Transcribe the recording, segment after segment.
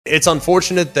It's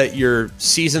unfortunate that your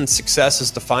season success is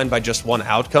defined by just one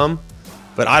outcome,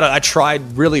 but I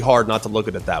tried really hard not to look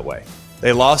at it that way.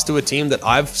 They lost to a team that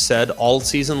I've said all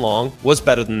season long was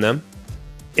better than them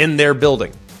in their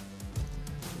building.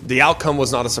 The outcome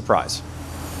was not a surprise.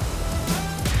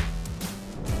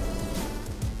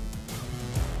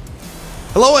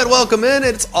 Hello and welcome in.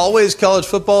 It's Always College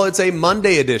Football. It's a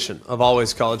Monday edition of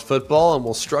Always College Football, and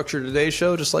we'll structure today's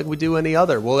show just like we do any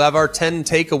other. We'll have our 10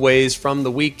 takeaways from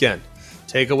the weekend.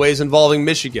 Takeaways involving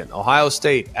Michigan, Ohio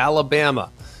State, Alabama.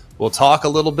 We'll talk a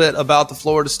little bit about the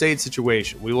Florida State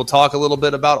situation. We will talk a little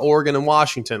bit about Oregon and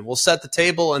Washington. We'll set the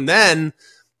table, and then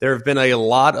there have been a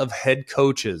lot of head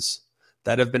coaches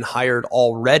that have been hired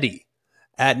already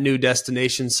at new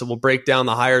destinations. So we'll break down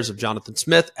the hires of Jonathan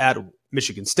Smith at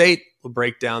Michigan State. We'll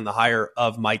break down the hire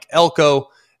of Mike Elko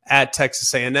at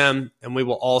Texas A&M, and we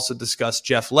will also discuss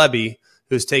Jeff Lebby,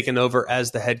 who's taken over as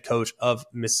the head coach of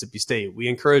Mississippi State. We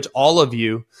encourage all of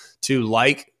you to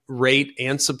like, rate,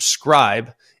 and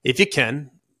subscribe, if you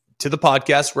can, to the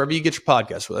podcast, wherever you get your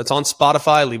podcast. Whether it's on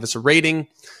Spotify, leave us a rating.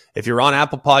 If you're on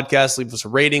Apple Podcasts, leave us a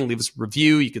rating, leave us a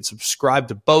review. You can subscribe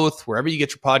to both. Wherever you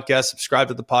get your podcast, subscribe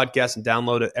to the podcast and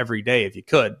download it every day if you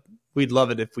could. We'd love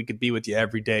it if we could be with you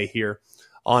every day here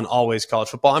on Always College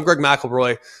Football. I'm Greg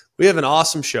McElroy. We have an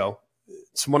awesome show.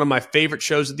 It's one of my favorite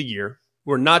shows of the year.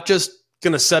 We're not just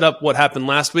going to set up what happened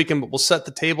last weekend, but we'll set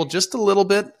the table just a little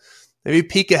bit, maybe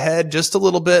peek ahead just a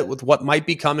little bit with what might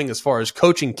be coming as far as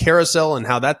coaching carousel and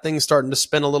how that thing's starting to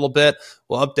spin a little bit.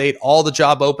 We'll update all the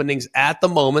job openings at the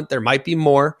moment. There might be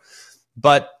more,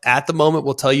 but at the moment,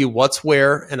 we'll tell you what's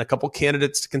where and a couple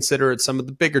candidates to consider at some of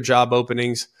the bigger job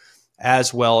openings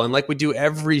as well. And like we do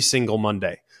every single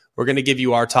Monday, we're going to give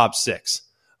you our top six.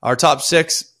 Our top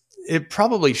six, it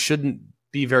probably shouldn't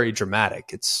be very dramatic.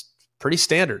 It's pretty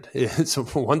standard. It's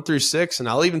 1 through 6, and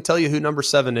I'll even tell you who number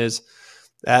 7 is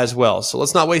as well. So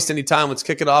let's not waste any time. Let's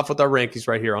kick it off with our rankings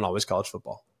right here on Always College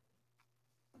Football.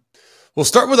 We'll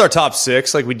start with our top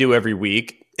 6 like we do every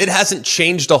week. It hasn't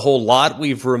changed a whole lot.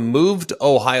 We've removed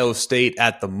Ohio State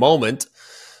at the moment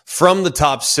from the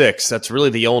top 6. That's really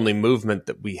the only movement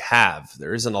that we have.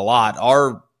 There isn't a lot.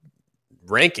 Our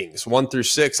rankings 1 through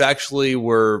 6 actually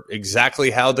were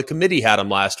exactly how the committee had them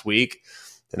last week.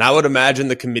 And I would imagine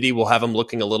the committee will have them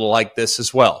looking a little like this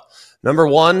as well. Number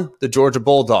 1, the Georgia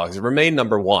Bulldogs remain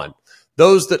number 1.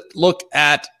 Those that look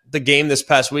at the game this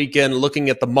past weekend, looking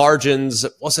at the margins,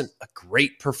 it wasn't a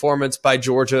great performance by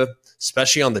Georgia,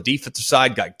 especially on the defensive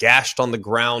side, got gashed on the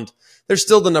ground. They're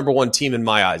still the number 1 team in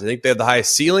my eyes. I think they have the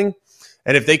highest ceiling.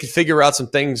 And if they could figure out some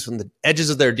things from the edges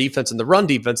of their defense and the run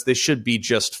defense, they should be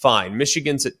just fine.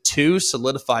 Michigan's at 2,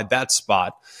 solidified that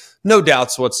spot. No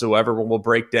doubts whatsoever when we'll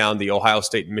break down the Ohio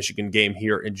State and Michigan game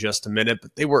here in just a minute,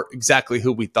 but they were exactly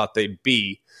who we thought they'd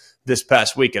be this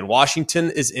past weekend. Washington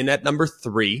is in at number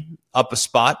 3, up a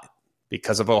spot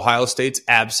because of Ohio State's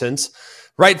absence.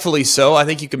 Rightfully so. I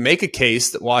think you can make a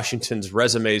case that Washington's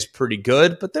resume is pretty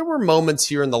good, but there were moments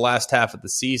here in the last half of the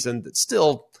season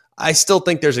that I still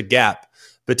think there's a gap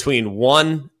between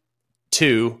 1,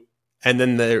 2, and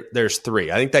then there's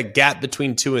 3. I think that gap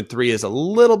between 2 and 3 is a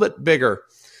little bit bigger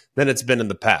than it's been in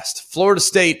the past. Florida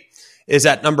State is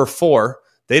at number 4.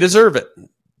 They deserve it.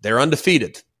 They're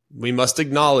undefeated. We must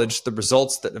acknowledge the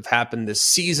results that have happened this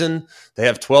season. They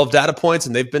have 12 data points,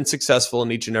 and they've been successful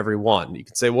in each and every one. You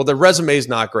can say, well, their resume is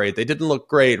not great. They didn't look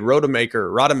great.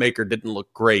 Rodemaker didn't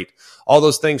look great. All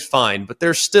those things, fine. But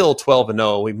they're still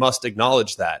 12-0. We must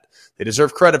acknowledge that. They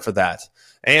deserve credit for that.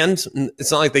 And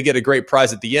it's not like they get a great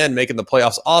prize at the end, making the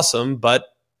playoffs awesome, but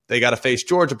they got to face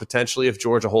Georgia potentially if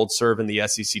Georgia holds serve in the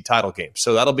SEC title game.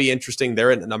 So that'll be interesting.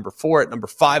 They're at number 4. At number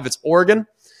 5, it's Oregon.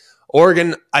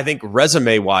 Oregon, I think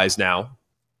resume-wise now,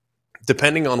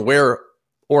 depending on where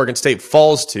Oregon State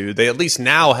falls to, they at least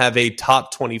now have a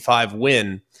top 25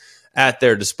 win at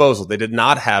their disposal. They did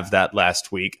not have that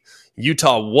last week.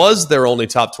 Utah was their only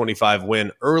top 25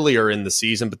 win earlier in the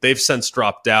season, but they've since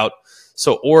dropped out.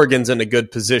 So Oregon's in a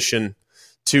good position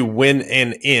to win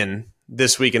and in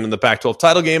this weekend in the Pac-12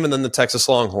 title game, and then the Texas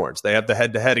Longhorns. They have the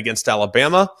head-to-head against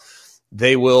Alabama.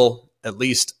 They will, at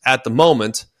least at the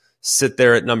moment, sit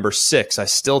there at number 6. I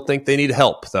still think they need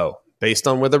help, though. Based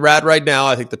on where they're at right now,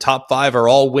 I think the top 5 are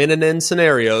all win-and-in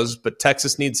scenarios, but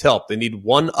Texas needs help. They need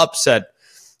one upset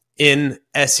in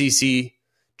SEC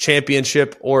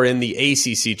championship or in the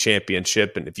ACC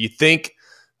championship. And if you think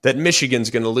that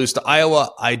Michigan's going to lose to Iowa,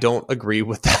 I don't agree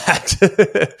with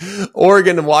that.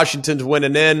 Oregon and Washington's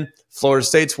winning in. Florida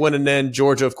State's winning in.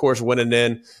 Georgia, of course, winning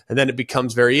in. And then it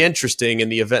becomes very interesting in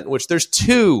the event in which there's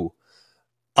 2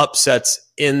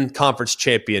 upsets in conference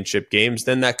championship games,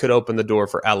 then that could open the door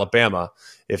for Alabama.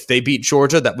 If they beat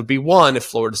Georgia, that would be 1. If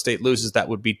Florida State loses, that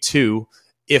would be 2.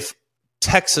 If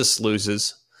Texas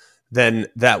loses, then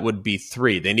that would be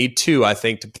 3. They need 2, I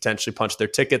think, to potentially punch their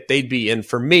ticket. They'd be in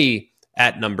for me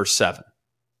at number 7.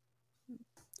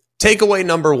 Takeaway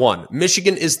number 1,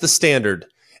 Michigan is the standard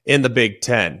in the Big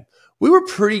Ten. We were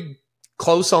pretty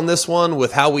close on this one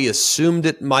with how we assumed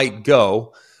it might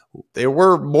go. There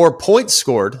were more points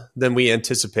scored than we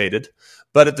anticipated,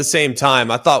 but at the same time,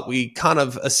 I thought we kind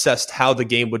of assessed how the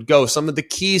game would go, some of the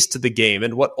keys to the game,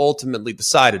 and what ultimately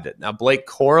decided it. Now, Blake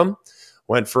Corum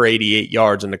went for 88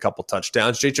 yards and a couple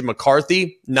touchdowns. J.J.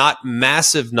 McCarthy, not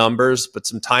massive numbers, but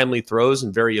some timely throws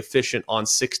and very efficient on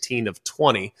 16 of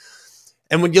 20.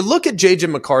 And when you look at J.J.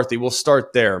 McCarthy, we'll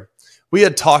start there. We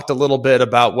had talked a little bit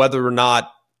about whether or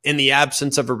not, in the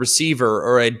absence of a receiver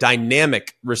or a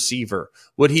dynamic receiver,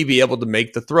 would he be able to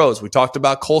make the throws? We talked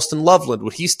about Colston Loveland.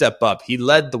 Would he step up? He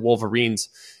led the Wolverines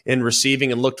in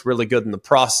receiving and looked really good in the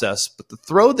process. But the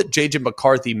throw that J.J.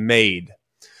 McCarthy made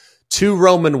to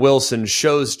Roman Wilson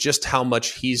shows just how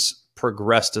much he's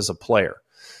progressed as a player.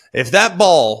 If that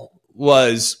ball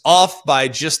was off by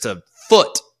just a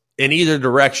foot in either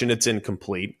direction, it's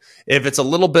incomplete. If it's a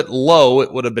little bit low,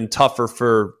 it would have been tougher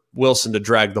for Wilson to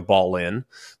drag the ball in,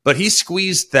 but he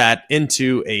squeezed that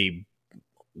into a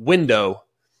window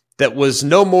that was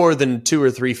no more than 2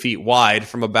 or 3 feet wide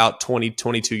from about 20,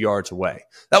 22 yards away.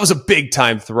 That was a big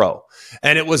time throw,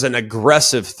 and it was an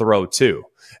aggressive throw too.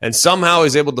 And somehow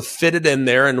he's able to fit it in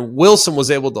there, and Wilson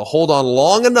was able to hold on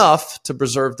long enough to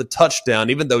preserve the touchdown,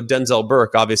 even though Denzel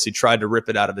Burke obviously tried to rip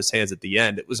it out of his hands at the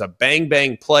end. It was a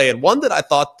bang-bang play, and one that I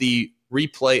thought the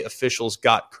replay officials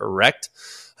got correct.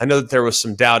 I know that there was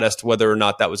some doubt as to whether or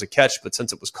not that was a catch, but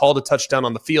since it was called a touchdown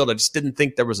on the field, I just didn't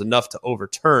think there was enough to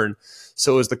overturn.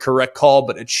 So it was the correct call,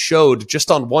 but it showed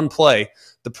just on one play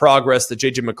the progress that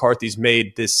J.J. McCarthy's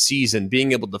made this season,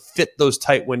 being able to fit those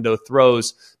tight window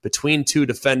throws between 2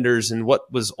 defenders in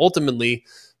what was ultimately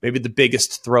maybe the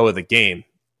biggest throw of the game.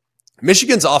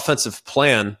 Michigan's offensive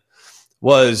plan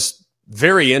was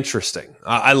very interesting.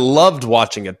 I loved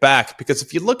watching it back because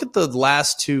if you look at the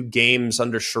last 2 games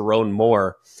under Sharon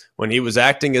Moore, when he was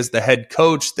acting as the head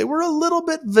coach, they were a little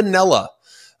bit vanilla.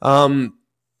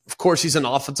 Of course, he's an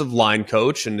offensive line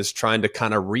coach and is trying to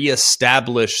kind of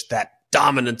reestablish that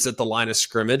dominance at the line of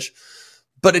scrimmage.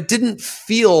 But it didn't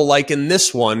feel like in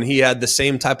this one he had the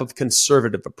same type of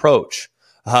conservative approach.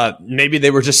 Maybe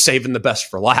they were just saving the best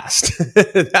for last.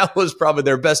 That was probably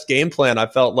their best game plan, I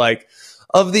felt like,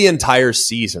 of the entire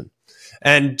season.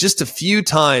 And just a few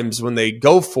times when they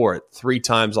go for it, 3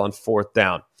 times on 4th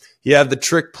down, you have the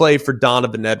trick play for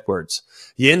Donovan Edwards.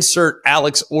 You insert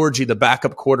Alex Orji, the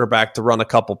backup quarterback, to run a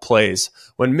couple plays.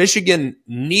 When Michigan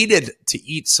needed to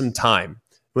eat some time,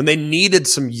 when they needed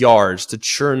some yards to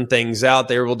churn things out,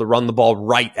 they were able to run the ball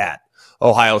right at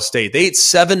Ohio State. They ate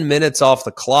 7 minutes off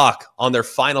the clock on their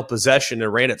final possession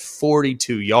and ran it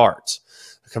 42 yards.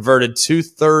 Converted 2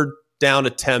 third down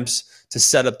attempts to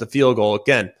set up the field goal.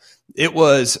 Again, it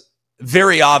was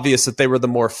very obvious that they were the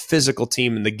more physical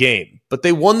team in the game, but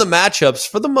they won the matchups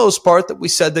for the most part that we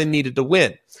said they needed to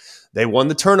win. They won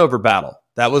the turnover battle.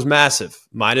 That was massive.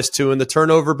 -2 in the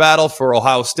turnover battle for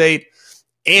Ohio State,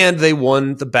 and they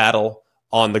won the battle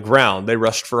on the ground. They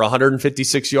rushed for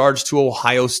 156 yards to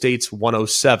Ohio State's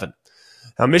 107.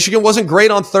 Now, Michigan wasn't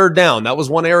great on 3rd down. That was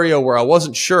one area where I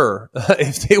wasn't sure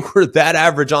if they were that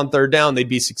average on 3rd down, they'd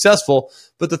be successful,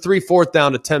 but the 3 4th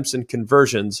down attempts and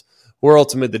conversions were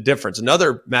ultimately the difference.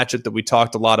 Another matchup that we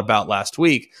talked a lot about last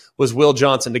week was Will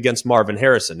Johnson against Marvin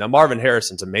Harrison. Now, Marvin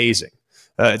Harrison's amazing.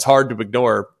 It's hard to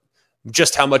ignore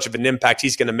just how much of an impact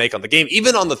he's going to make on the game,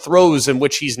 even on the throws in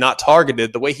which he's not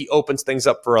targeted, the way he opens things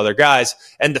up for other guys,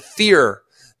 and the fear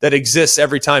that exists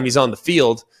every time he's on the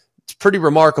field. It's pretty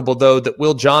remarkable, though, that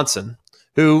Will Johnson,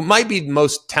 who might be the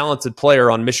most talented player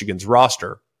on Michigan's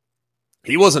roster,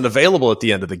 he wasn't available at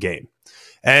the end of the game.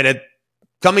 And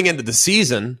coming into the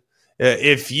season,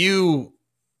 if you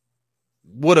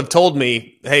would have told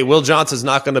me, hey, Will Johnson's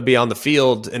not going to be on the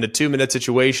field in a 2-minute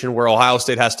situation where Ohio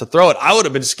State has to throw it, I would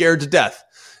have been scared to death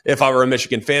if I were a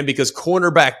Michigan fan, because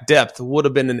cornerback depth would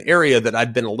have been an area that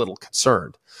I'd been a little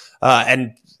concerned.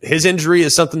 And his injury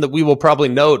is something that we will probably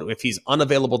note. If he's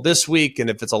unavailable this week, and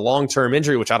if it's a long-term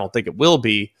injury, which I don't think it will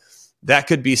be, that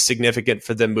could be significant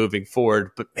for them moving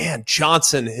forward. But man,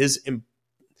 Johnson,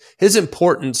 his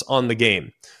importance on the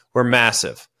game were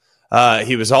massive.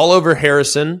 He was all over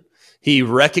Harrison. He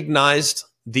recognized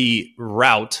the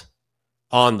route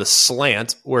on the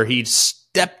slant where he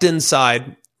stepped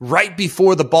inside, right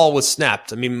before the ball was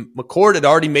snapped. I mean, McCord had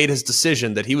already made his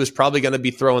decision that he was probably going to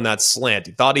be throwing that slant.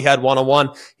 He thought he had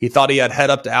one-on-one. He thought he had head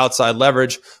up to outside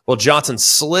leverage. Well, Johnson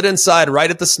slid inside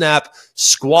right at the snap,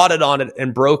 squatted on it,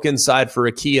 and broke inside for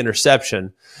a key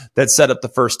interception that set up the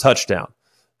first touchdown.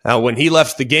 Now, when he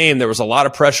left the game, there was a lot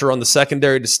of pressure on the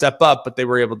secondary to step up, but they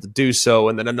were able to do so.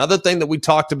 And then another thing that we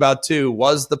talked about, too,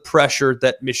 was the pressure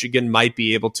that Michigan might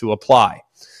be able to apply.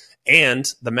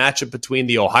 And the matchup between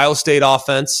the Ohio State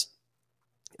offense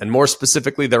and more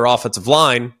specifically their offensive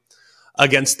line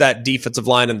against that defensive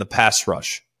line in the pass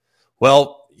rush.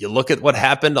 Well, you look at what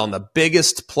happened on the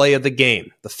biggest play of the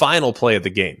game, the final play of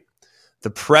the game. The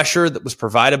pressure that was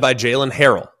provided by Jalen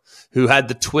Harrell, who had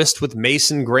the twist with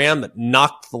Mason Graham that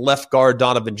knocked the left guard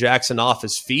Donovan Jackson off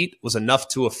his feet, was enough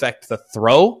to affect the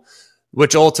throw,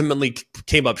 which ultimately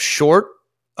came up short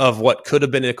of what could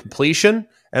have been a completion.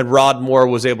 And Rod Moore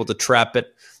was able to trap it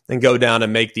and go down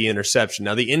and make the interception.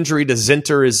 Now, the injury to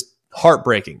Zinter is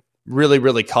heartbreaking, really,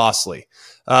 really costly.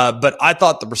 But I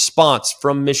thought the response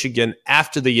from Michigan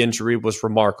after the injury was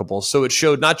remarkable. So it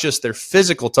showed not just their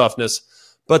physical toughness,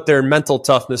 but their mental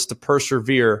toughness to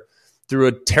persevere through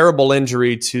a terrible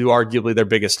injury to arguably their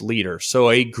biggest leader. So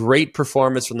a great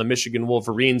performance from the Michigan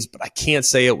Wolverines, but I can't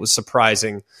say it was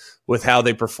surprising with how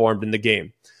they performed in the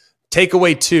game.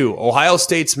 Takeaway 2, Ohio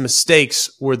State's mistakes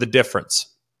were the difference.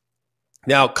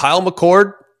 Now, Kyle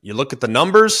McCord, you look at the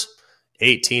numbers,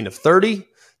 18 of 30,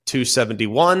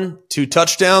 271, 2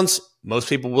 touchdowns. Most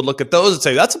people would look at those and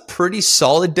say, that's a pretty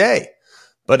solid day.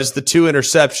 But it's the 2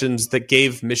 interceptions that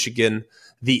gave Michigan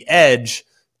the edge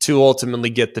to ultimately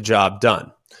get the job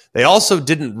done. They also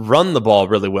didn't run the ball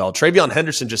really well. Travion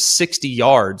Henderson just 60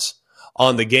 yards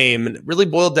on the game, and it really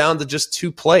boiled down to just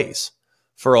 2 plays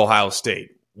for Ohio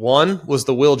State. One was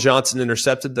the Will Johnson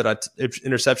interception that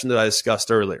I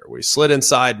discussed earlier, where he slid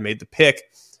inside, made the pick,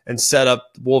 and set up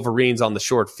Wolverines on the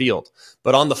short field.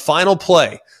 But on the final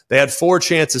play, they had 4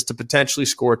 chances to potentially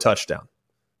score a touchdown.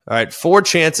 All right, 4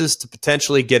 chances to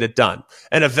potentially get it done.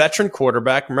 And a veteran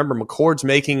quarterback, remember McCord's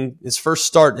making his first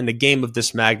start in a game of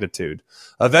this magnitude.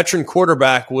 A veteran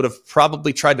quarterback would have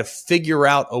probably tried to figure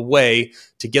out a way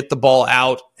to get the ball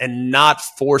out and not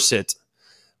force it,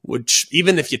 which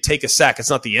even if you take a sack, it's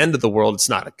not the end of the world. It's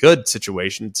not a good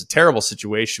situation. It's a terrible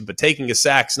situation, but taking a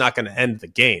sack is not going to end the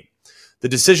game. The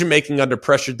decision-making under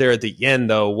pressure there at the end,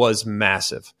 though, was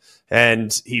massive.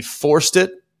 And he forced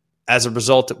it. As a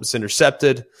result, it was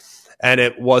intercepted, and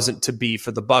it wasn't to be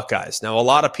for the Buckeyes. Now, a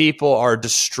lot of people are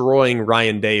destroying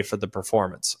Ryan Day for the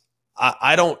performance.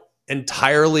 I don't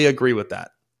entirely agree with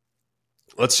that.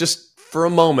 Let's just, for a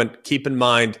moment, keep in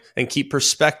mind and keep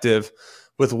perspective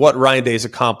with what Ryan Day has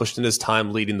accomplished in his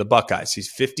time leading the Buckeyes.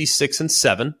 He's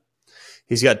 56-7.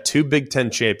 He's got 2 Big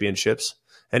Ten championships,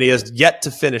 and he has yet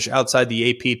to finish outside the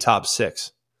AP top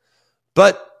 6.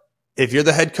 But if you're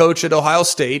the head coach at Ohio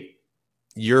State,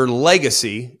 your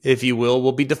legacy, if you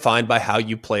will be defined by how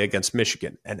you play against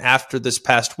Michigan. And after this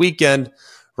past weekend,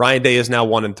 Ryan Day is now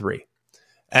 1-3.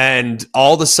 And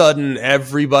all of a sudden,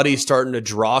 everybody's starting to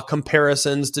draw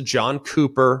comparisons to John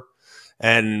Cooper.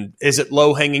 And is it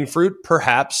low-hanging fruit?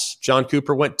 Perhaps. John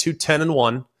Cooper went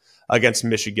 2-10-1 against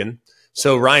Michigan.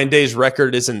 So Ryan Day's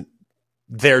record isn't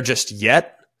there just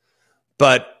yet.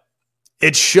 But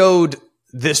it showed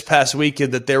this past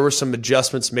weekend that there were some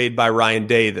adjustments made by Ryan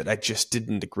Day that I just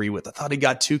didn't agree with. I thought he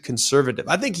got too conservative.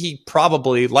 I think he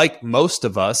probably, like most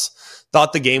of us,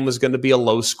 thought the game was going to be a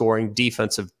low-scoring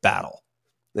defensive battle.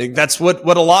 I think that's what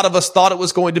a lot of us thought it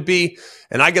was going to be.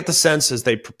 And I get the sense as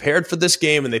they prepared for this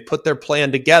game and they put their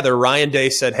plan together, Ryan Day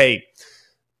said, hey,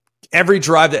 every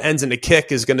drive that ends in a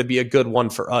kick is going to be a good one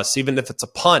for us. Even if it's a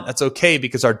punt, that's okay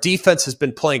because our defense has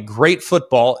been playing great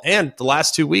football. And the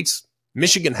last 2 weeks,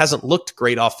 Michigan hasn't looked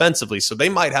great offensively, so they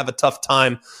might have a tough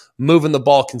time moving the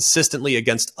ball consistently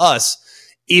against us,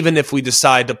 even if we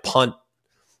decide to punt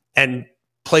and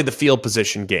play the field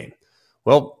position game.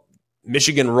 Well,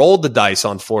 Michigan rolled the dice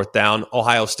on 4th down.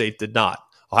 Ohio State did not.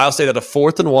 Ohio State had a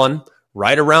 4th and 1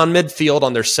 right around midfield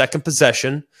on their second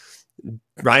possession.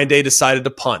 Ryan Day decided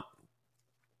to punt.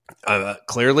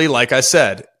 Clearly, like I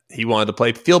said, he wanted to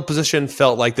play field position,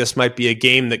 felt like this might be a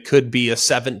game that could be a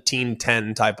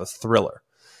 17-10 type of thriller.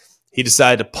 He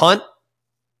decided to punt.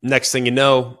 Next thing you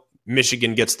know,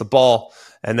 Michigan gets the ball,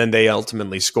 and then they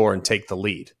ultimately score and take the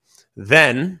lead.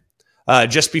 Then,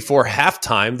 just before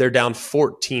halftime, they're down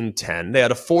 14-10. They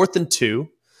had a 4th and 2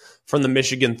 from the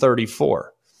Michigan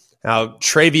 34. Now,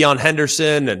 Travion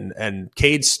Henderson and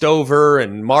Cade Stover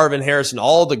and Marvin Harrison,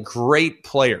 all the great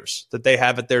players that they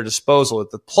have at their disposal.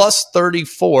 At the plus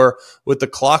 34, with the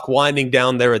clock winding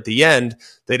down there at the end,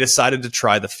 they decided to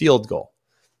try the field goal.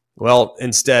 Well,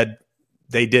 instead,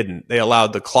 They didn't. They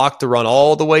allowed the clock to run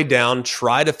all the way down,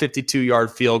 tried a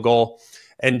 52-yard field goal,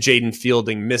 and Jaden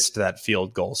Fielding missed that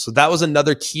field goal. So that was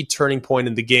another key turning point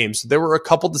in the game. So there were a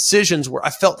couple decisions where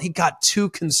I felt he got too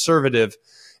conservative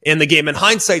in the game. And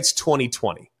hindsight's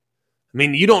 2020. I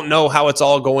mean, you don't know how it's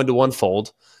all going to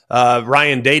unfold.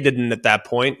 Ryan Day didn't at that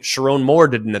point. Sharon Moore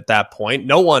didn't at that point.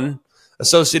 No one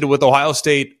associated with Ohio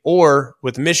State or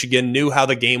with Michigan knew how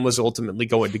the game was ultimately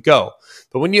going to go.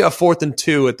 But when you have 4th and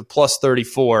 2 at the plus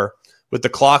 34, with the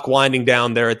clock winding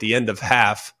down there at the end of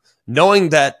half, knowing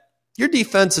that your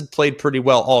defense had played pretty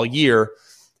well all year,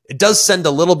 it does send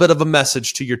a little bit of a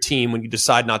message to your team when you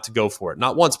decide not to go for it.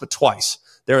 Not once, but twice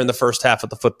there in the first half of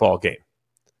the football game.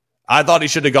 I thought he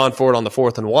should have gone for it on the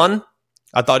 4th and 1.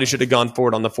 I thought he should have gone for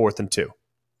it on the 4th and 2.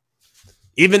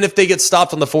 Even if they get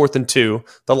stopped on the 4th and 2,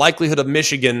 the likelihood of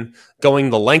Michigan going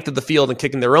the length of the field and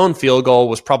kicking their own field goal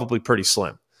was probably pretty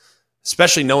slim,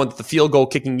 especially knowing that the field goal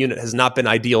kicking unit has not been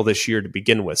ideal this year to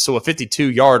begin with. So a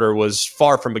 52-yarder was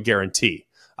far from a guarantee.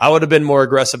 I would have been more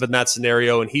aggressive in that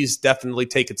scenario, and he's definitely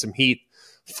taken some heat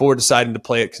for deciding to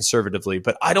play it conservatively.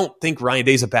 But I don't think Ryan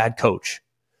Day's a bad coach.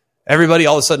 Everybody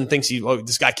all of a sudden thinks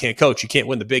this guy can't coach. You can't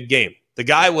win the big game. The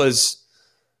guy was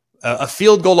a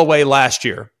field goal away last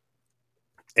year.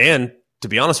 And to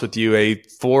be honest with you, a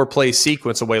 4-play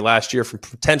sequence away last year from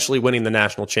potentially winning the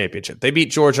national championship. They beat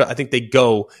Georgia. I think they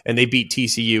go and they beat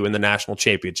TCU in the national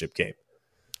championship game.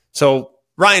 So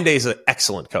Ryan Day is an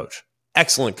excellent coach.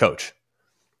 Excellent coach.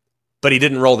 But he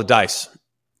didn't roll the dice.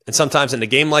 And sometimes in a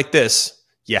game like this,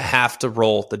 you have to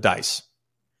roll the dice.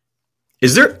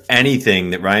 Is there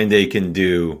anything that Ryan Day can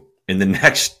do in the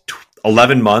next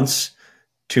 11 months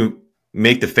to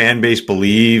make the fan base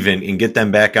believe and get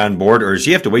them back on board? Or does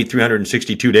he have to wait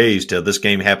 362 days till this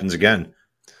game happens again?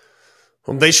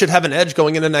 Well, they should have an edge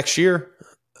going into next year.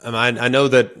 I know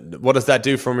that what does that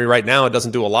do for me right now? It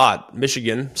doesn't do a lot.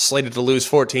 Michigan slated to lose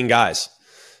 14 guys.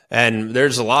 And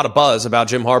there's a lot of buzz about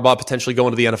Jim Harbaugh potentially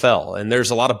going to the NFL. And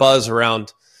there's a lot of buzz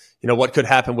around, what could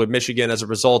happen with Michigan as a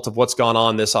result of what's gone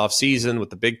on this offseason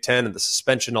with the Big Ten and the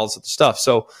suspension, all this other stuff.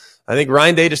 So I think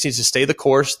Ryan Day just needs to stay the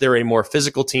course. They're a more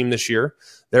physical team this year.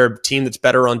 They're a team that's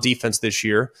better on defense this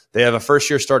year. They have a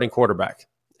first-year starting quarterback.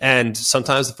 And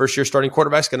sometimes the first-year starting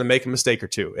quarterback is going to make a mistake or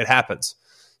two. It happens.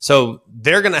 So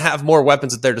they're going to have more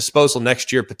weapons at their disposal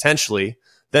next year potentially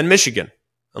than Michigan,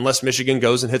 unless Michigan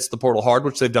goes and hits the portal hard,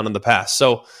 which they've done in the past.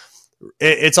 So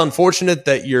it's unfortunate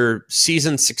that your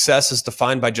season success is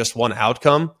defined by just one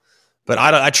outcome, but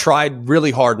I tried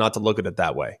really hard not to look at it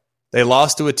that way. They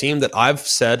lost to a team that I've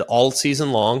said all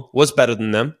season long was better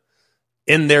than them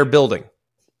in their building.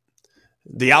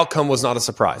 The outcome was not a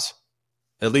surprise.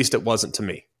 At least it wasn't to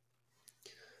me.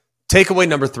 Takeaway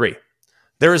number 3.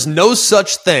 There is no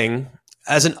such thing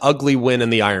as an ugly win in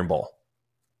the Iron Bowl.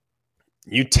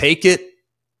 You take it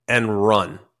and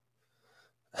run.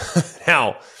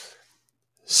 Now,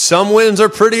 some wins are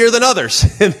prettier than others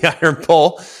in the Iron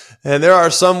Bowl, and there are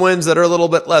some wins that are a little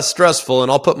bit less stressful,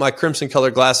 and I'll put my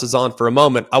crimson-colored glasses on for a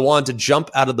moment. I wanted to jump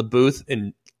out of the booth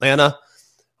in Atlanta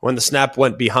when the snap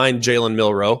went behind Jalen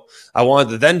Milroe. I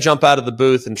wanted to then jump out of the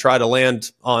booth and try to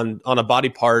land on a body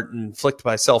part and inflict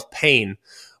myself pain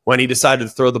when he decided to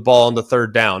throw the ball on the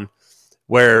 3rd down,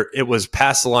 where it was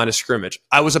past the line of scrimmage.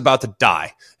 I was about to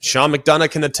die. Sean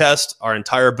McDonough can attest. Our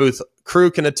entire booth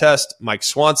crew can attest. Mike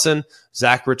Swanson,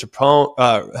 Zach Richapizone,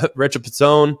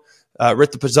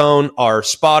 our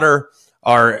spotter,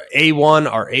 our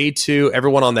A1, our A2,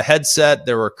 everyone on the headset.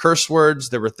 There were curse words.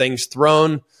 There were things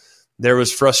thrown. There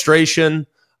was frustration.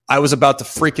 I was about to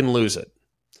freaking lose it.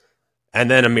 And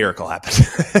then a miracle happened.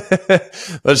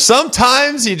 But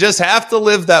sometimes you just have to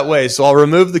live that way. So I'll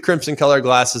remove the crimson color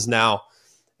glasses now,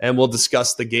 and we'll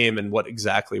discuss the game and what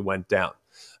exactly went down.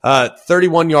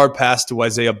 31-yard pass to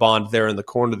Isaiah Bond there in the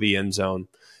corner of the end zone.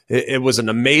 It was an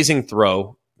amazing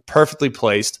throw, perfectly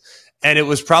placed, and it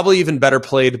was probably even better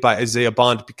played by Isaiah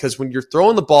Bond because when you're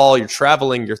throwing the ball, you're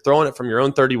traveling, you're throwing it from your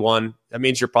own 31. That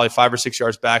means you're probably 5 or 6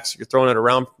 yards back, so you're throwing it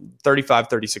around 35,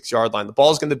 36-yard line. The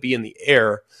ball is going to be in the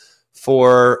air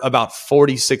for about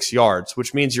 46 yards,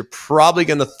 which means you're probably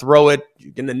going to throw it.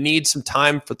 You're going to need some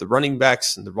time for the running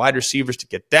backs and the wide receivers to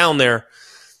get down there.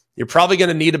 You're probably going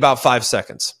to need about 5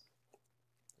 seconds.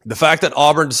 The fact that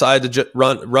Auburn decided to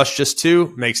rush just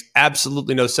 2 makes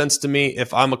absolutely no sense to me.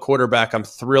 If I'm a quarterback, I'm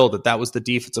thrilled that was the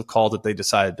defensive call that they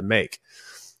decided to make.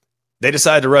 They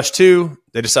decided to rush 2.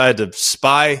 They decided to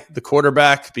spy the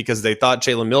quarterback because they thought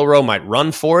Jalen Milroe might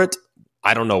run for it.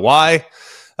 I don't know why.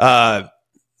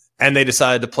 And they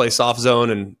decided to play soft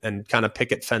zone and kind of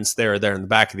picket fence there in the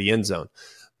back of the end zone.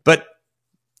 But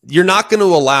you're not going to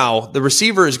allow the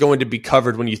receiver is going to be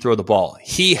covered when you throw the ball.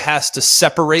 He has to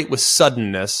separate with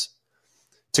suddenness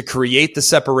to create the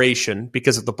separation,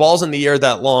 because if the ball's in the air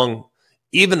that long,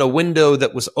 even a window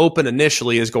that was open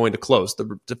initially is going to close.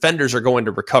 The defenders are going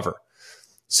to recover.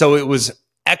 So it was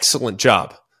excellent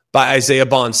job by Isaiah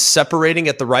Bond separating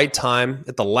at the right time,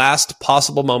 at the last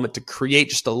possible moment, to create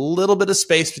just a little bit of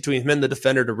space between him and the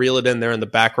defender to reel it in there in the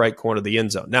back right corner of the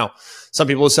end zone. Now, some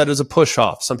people have said it was a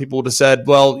push-off. Some people would have said,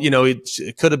 well,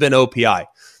 it could have been OPI.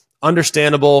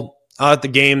 Understandable. At the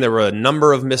game, there were a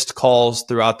number of missed calls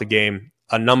throughout the game.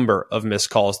 I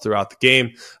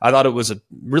thought it was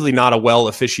really not a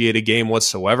well-officiated game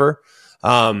whatsoever.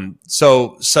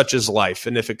 So such is life.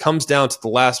 And if it comes down to the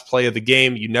last play of the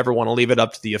game, you never want to leave it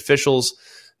up to the officials.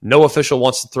 No official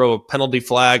wants to throw a penalty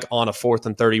flag on a 4th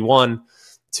and 31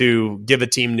 to give a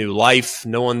team new life.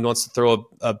 No one wants to throw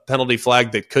a penalty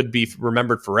flag that could be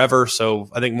remembered forever. So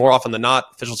I think more often than not,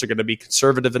 officials are going to be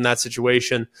conservative in that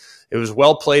situation. It was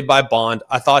well played by Bond.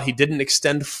 I thought he didn't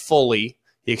extend fully.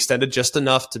 He extended just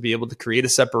enough to be able to create a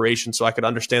separation so I could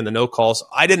understand the no calls.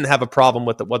 I didn't have a problem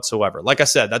with it whatsoever. Like I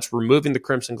said, that's removing the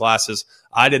crimson glasses.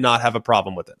 I did not have a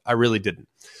problem with it. I really didn't.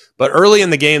 But early in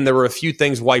the game, there were a few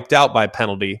things wiped out by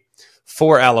penalty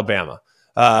for Alabama.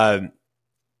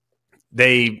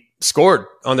 They scored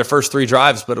on their first 3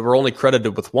 drives, but were only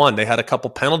credited with 1. They had a couple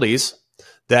penalties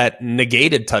that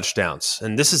negated touchdowns.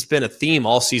 And this has been a theme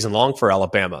all season long for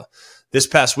Alabama. This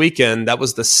past weekend, that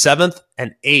was the 7th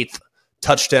and 8th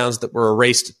touchdowns that were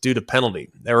erased due to penalty.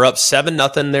 They were up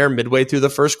 7-0 there midway through the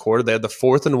first quarter. They had the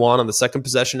 4th and 1 on the second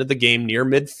possession of the game near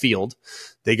midfield.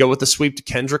 They go with the sweep to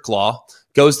Kendrick Law,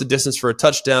 goes the distance for a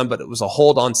touchdown, but it was a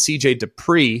hold on C.J.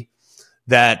 Dupree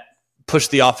that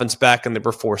pushed the offense back, and they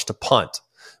were forced to punt.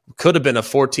 Could have been a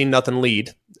 14-0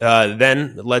 lead.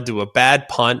 Then it led to a bad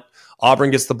punt.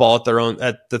 Auburn gets the ball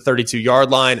at the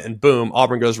 32-yard line, and boom,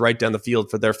 Auburn goes right down the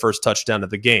field for their first touchdown of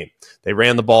the game. They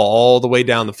ran the ball all the way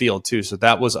down the field, too, so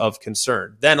that was of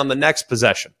concern. Then on the next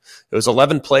possession, it was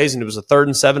 11 plays, and it was a 3rd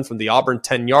and 7 from the Auburn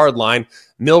 10-yard line.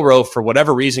 Milroe, for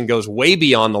whatever reason, goes way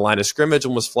beyond the line of scrimmage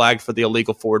and was flagged for the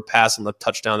illegal forward pass on the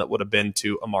touchdown that would have been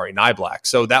to Amari Niblack.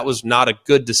 So that was not a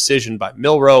good decision by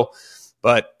Milroe,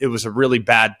 but it was a really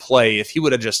bad play. If he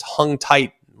would have just hung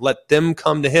tight, let them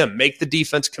come to him, make the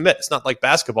defense commit. It's not like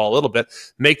basketball a little bit.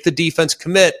 Make the defense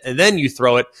commit, and then you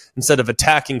throw it instead of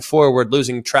attacking forward,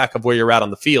 losing track of where you're at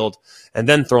on the field, and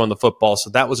then throwing the football.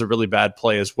 So that was a really bad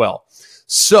play as well.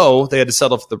 So they had to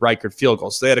settle for the Reichert field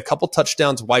goal. So they had a couple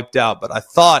touchdowns wiped out, but I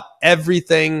thought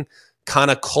everything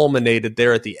kind of culminated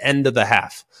there at the end of the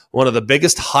half. One of the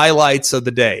biggest highlights of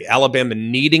the day, Alabama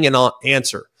needing an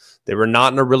answer. They were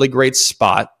not in a really great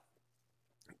spot.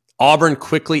 Auburn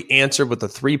quickly answered with a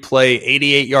 3-play,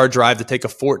 88-yard drive to take a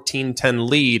 14-10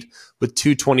 lead with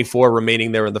 2:24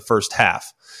 remaining there in the first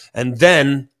half. And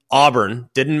then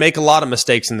Auburn didn't make a lot of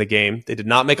mistakes in the game. They did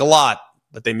not make a lot,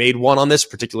 but they made one on this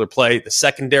particular play. The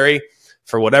secondary,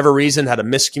 for whatever reason, had a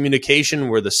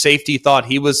miscommunication where the safety thought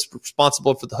he was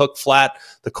responsible for the hook flat.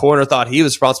 The corner thought he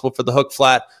was responsible for the hook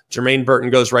flat. Jermaine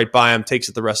Burton goes right by him, takes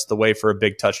it the rest of the way for a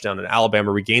big touchdown, and Alabama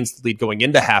regains the lead going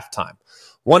into halftime.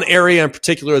 One area in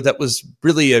particular that was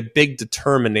really a big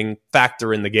determining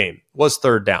factor in the game was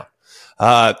 3rd down.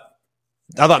 I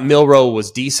thought Milroe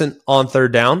was decent on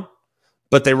 3rd down,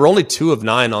 but they were only 2 of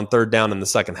 9 on 3rd down in the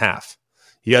second half.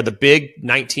 You had the big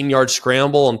 19-yard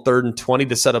scramble on 3rd and 20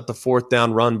 to set up the 4th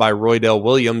down run by Roydell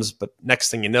Williams, but next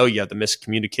thing you know, you have the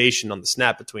miscommunication on the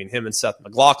snap between him and Seth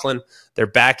McLaughlin. They're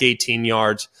back 18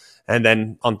 yards, and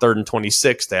then on 3rd and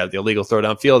 26, they have the illegal throw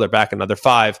downfield. They're back another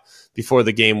 5 before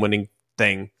the game-winning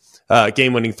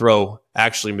throw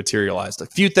actually materialized. A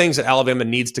few things that Alabama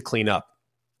needs to clean up.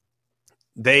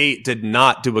 They did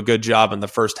not do a good job in the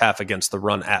first half against the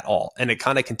run at all, and it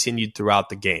kind of continued throughout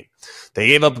the game. They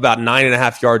gave up about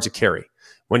 9.5 yards a carry.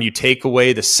 When you take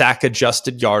away the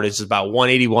sack-adjusted yardage, it's about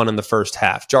 181 in the first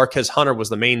half. Jarquez Hunter was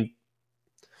the main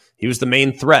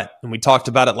threat, and we talked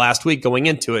about it last week going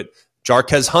into it.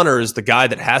 Jarquez Hunter is the guy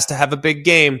that has to have a big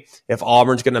game if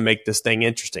Auburn's going to make this thing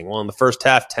interesting. Well, in the first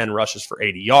half, 10 rushes for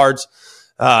 80 yards.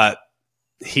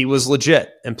 He was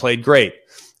legit and played great.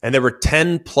 And there were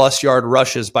 10-plus yard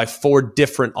rushes by 4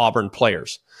 different Auburn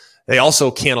players. They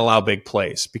also can't allow big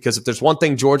plays because if there's one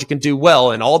thing Georgia can do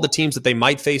well, and all the teams that they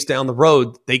might face down the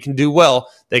road, they can do well,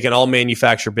 they can all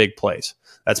manufacture big plays.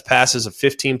 That's passes of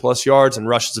 15-plus yards and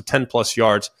rushes of 10-plus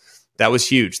yards. That was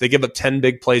huge. They give up 10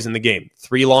 big plays in the game,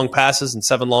 3 long passes and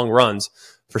 7 long runs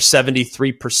for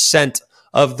 73%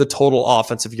 of the total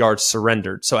offensive yards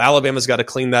surrendered. So Alabama's got to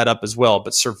clean that up as well,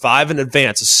 but survive and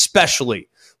advance, especially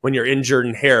when you're injured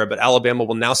in hair. But Alabama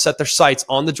will now set their sights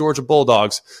on the Georgia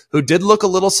Bulldogs, who did look a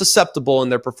little susceptible in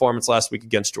their performance last week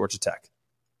against Georgia Tech.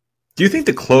 Do you think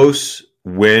the close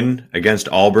win against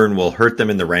Auburn will hurt them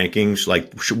in the rankings?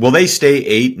 Like, will they stay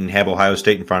 8 and have Ohio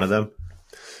State in front of them?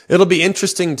 It'll be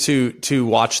interesting to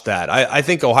watch that. I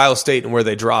think Ohio State and where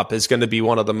they drop is going to be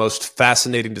one of the most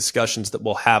fascinating discussions that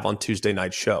we'll have on Tuesday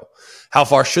night's show. How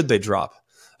far should they drop?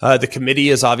 The committee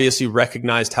has obviously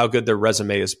recognized how good their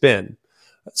resume has been.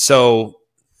 So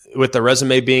with the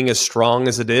resume being as strong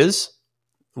as it is,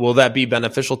 will that be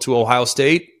beneficial to Ohio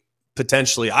State?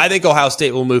 Potentially. I think Ohio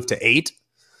State will move to 8,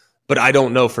 but I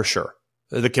don't know for sure.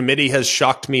 The committee has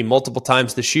shocked me multiple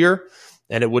times this year,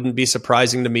 and it wouldn't be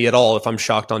surprising to me at all if I'm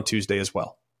shocked on Tuesday as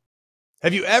well.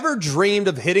 Have you ever dreamed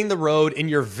of hitting the road in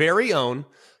your very own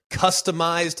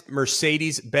customized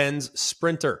Mercedes-Benz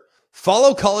Sprinter?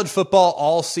 Follow college football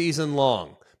all season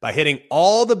long by hitting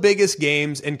all the biggest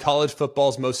games in college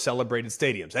football's most celebrated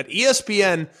stadiums. At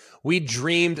ESPN, we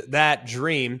dreamed that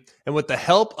dream, and with the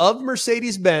help of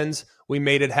Mercedes-Benz, we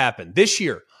made it happen. This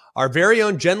year, our very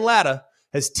own Jen Latta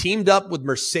has teamed up with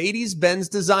Mercedes-Benz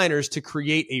designers to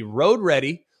create a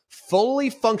road-ready, fully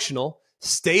functional,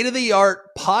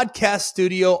 state-of-the-art podcast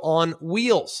studio on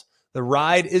wheels. The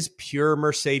ride is pure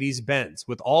Mercedes-Benz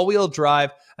with all-wheel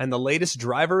drive and the latest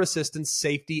driver assistance,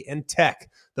 safety, and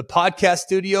tech. The podcast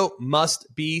studio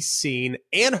must be seen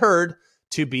and heard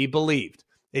to be believed.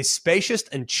 A spacious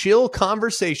and chill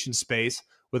conversation space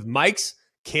with mics,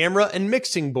 camera, and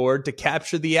mixing board to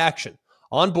capture the action.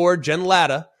 On board, Jen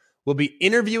Latta will be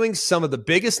interviewing some of the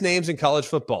biggest names in college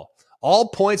football. All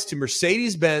points to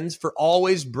Mercedes-Benz for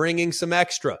always bringing some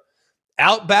extra.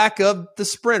 Out back of the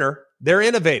Sprinter, they're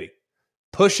innovating,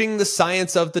 pushing the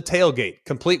science of the tailgate,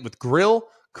 complete with grill,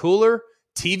 cooler,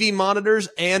 TV monitors,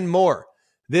 and more.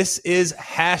 This is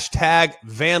hashtag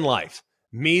van life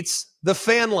meets the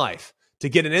fan life. To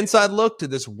get an inside look to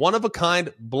this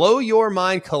one-of-a-kind,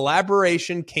 blow-your-mind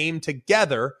collaboration came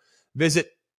together, visit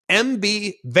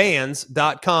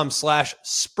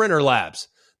mbvans.com/sprinterlabs.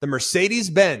 The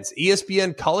Mercedes-Benz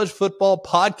ESPN College Football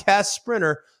Podcast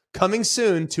Sprinter coming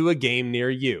soon to a game near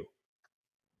you.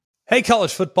 Hey,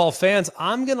 college football fans,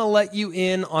 I'm going to let you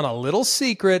in on a little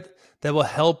secret that will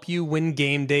help you win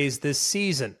game days this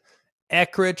season.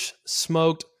 Eckrich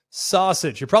smoked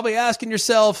sausage. You're probably asking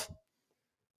yourself,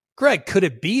 Greg, could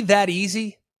it be that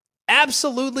easy?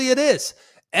 Absolutely it is.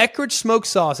 Eckrich smoked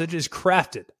sausage is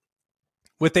crafted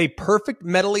with a perfect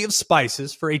medley of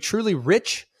spices for a truly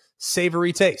rich,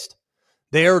 savory taste.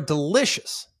 They are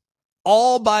delicious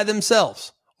all by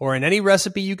themselves or in any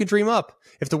recipe you can dream up.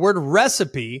 If the word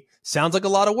recipe sounds like a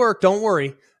lot of work, don't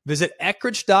worry. Visit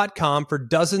Eckrich.com for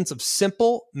dozens of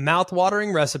simple,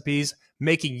 mouth-watering recipes,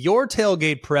 making your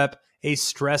tailgate prep a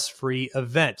stress-free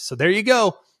event. So there you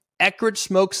go. Eckrich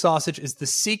smoked sausage is the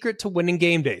secret to winning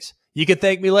game days. You can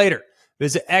thank me later.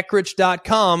 Visit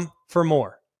Eckrich.com for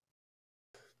more.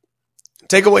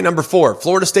 Takeaway number 4,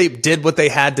 Florida State did what they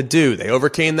had to do. They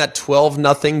overcame that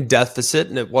 12-0 deficit,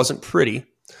 and it wasn't pretty.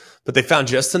 But they found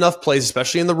just enough plays,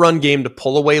 especially in the run game, to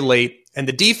pull away late. And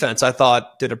the defense, I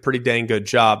thought, did a pretty dang good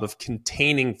job of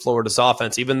containing Florida's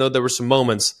offense, even though there were some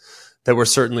moments that were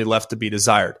certainly left to be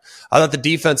desired. I thought the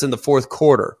defense in the fourth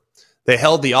quarter, they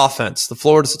held the offense, the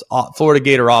Florida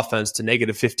Gator offense, to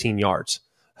negative 15 yards.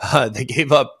 They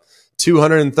gave up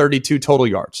 232 total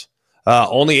yards,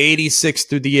 only 86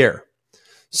 through the air.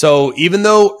 So even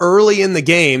though early in the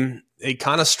game, they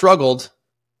kind of struggled,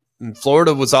 and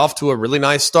Florida was off to a really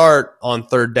nice start on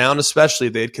third down, especially.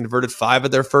 They had converted 5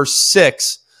 of their first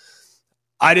 6.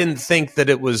 I didn't think that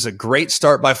it was a great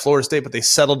start by Florida State, but they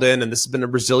settled in, and this has been a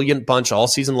resilient bunch all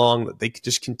season long that they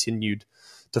just continued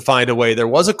to find a way. There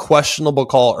was a questionable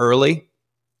call early,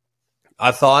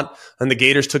 I thought, and the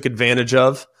Gators took advantage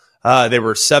of. They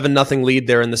were 7-0 lead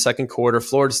there in the second quarter.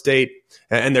 Florida State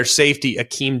and their safety,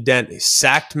 Akeem Dent,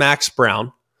 sacked Max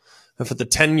Brown for the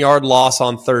 10-yard loss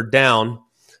on third down,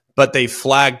 but they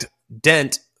flagged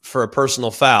Dent for a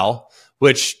personal foul,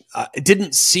 which it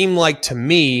didn't seem like to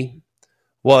me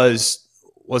was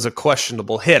a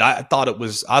questionable hit. I thought it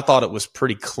was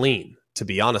pretty clean, to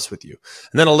be honest with you.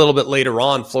 And then a little bit later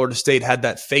on, Florida State had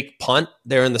that fake punt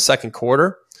there in the second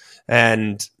quarter,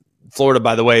 and Florida,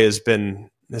 by the way, has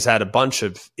had a bunch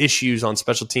of issues on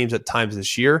special teams at times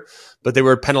this year, but they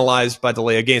were penalized by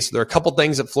delay of game. So there are a couple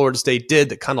things that Florida State did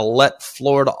that kind of let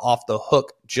Florida off the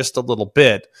hook just a little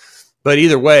bit. But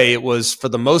either way, it was, for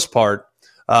the most part,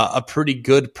 a pretty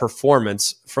good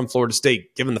performance from Florida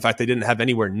State, given the fact they didn't have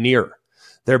anywhere near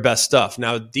their best stuff.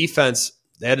 Now, defense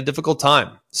they had a difficult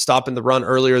time stopping the run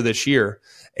earlier this year.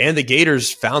 And the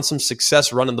Gators found some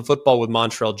success running the football with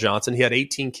Montrell Johnson. He had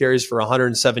 18 carries for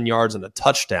 107 yards and a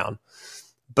touchdown,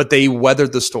 but they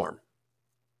weathered the storm.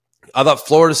 I thought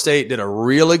Florida State did a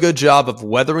really good job of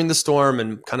weathering the storm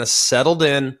and kind of settled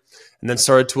in and then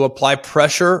started to apply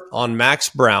pressure on Max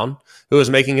Brown, who was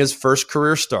making his first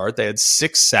career start. They had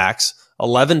 6 sacks,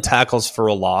 11 tackles for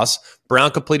a loss.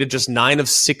 Brown completed just 9 of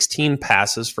 16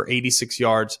 passes for 86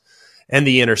 yards and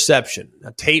the interception.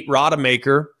 Now, Tate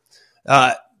Rodemaker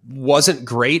wasn't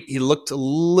great. He looked a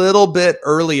little bit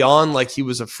early on like he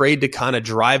was afraid to kind of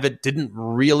drive it, didn't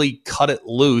really cut it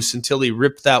loose until he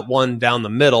ripped that one down the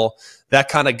middle. That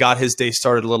kind of got his day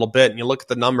started a little bit. And you look at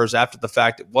the numbers after the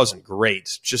fact, it wasn't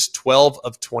great. Just 12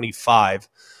 of 25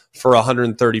 for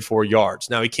 134 yards.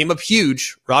 Now, he came up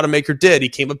huge. Rodemaker did. He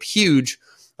came up huge,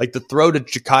 like the throw to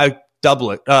Ja'Kai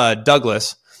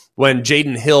Douglas when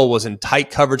Jaden Hill was in tight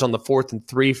coverage on the 4th and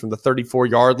 3 from the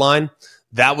 34-yard line.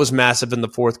 That was massive in the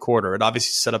fourth quarter. It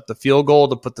obviously set up the field goal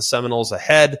to put the Seminoles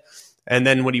ahead. And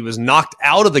then when he was knocked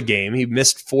out of the game, he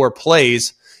missed 4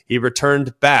 plays. He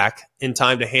returned back in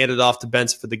time to hand it off to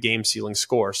Benson for the game-sealing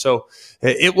score. So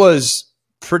it was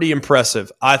pretty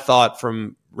impressive, I thought,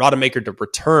 from Rodemaker to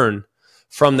return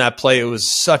from that play. It was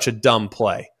such a dumb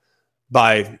play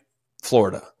by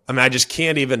Florida. I mean, I just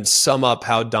can't even sum up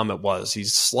how dumb it was.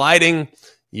 He's sliding.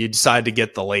 You decide to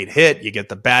get the late hit. You get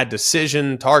the bad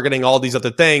decision, targeting, all these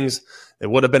other things. It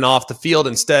would have been off the field.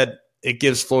 Instead, it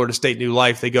gives Florida State new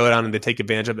life. They go down and they take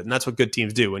advantage of it, and that's what good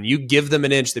teams do. When you give them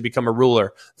an inch, they become a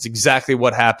ruler. That's exactly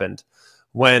what happened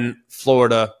when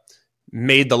Florida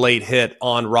made the late hit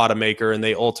on Rodemaker, and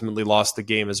they ultimately lost the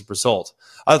game as a result.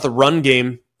 I thought the run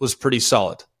game was pretty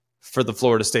solid for the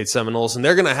Florida State Seminoles, and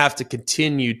they're going to have to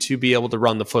continue to be able to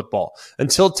run the football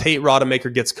until Tate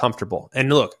Rodemaker gets comfortable.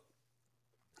 And look,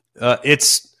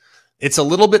 it's a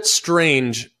little bit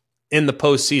strange in the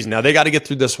postseason. Now, they got to get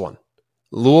through this one.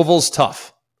 Louisville's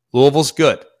tough. Louisville's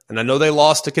good. And I know they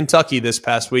lost to Kentucky this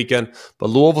past weekend, but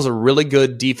Louisville's a really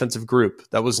good defensive group.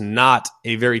 That was not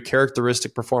a very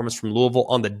characteristic performance from Louisville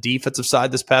on the defensive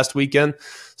side this past weekend.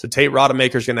 So Tate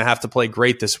Rodemaker is going to have to play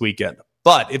great this weekend.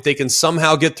 But if they can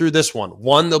somehow get through this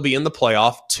one, they'll be in the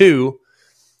playoff. 2,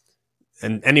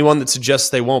 and anyone that suggests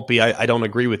they won't be, I don't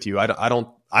agree with you. I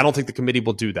don't think the committee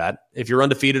will do that. If you're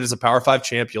undefeated as a Power 5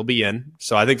 champ, you'll be in.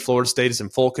 So I think Florida State is in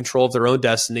full control of their own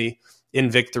destiny in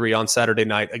victory on Saturday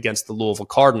night against the Louisville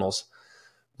Cardinals.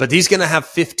 But he's going to have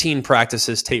 15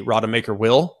 practices, Tate Rodemaker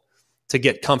will, to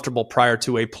get comfortable prior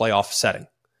to a playoff setting.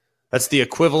 That's the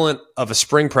equivalent of a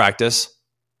spring practice.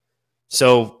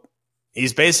 So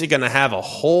he's basically going to have a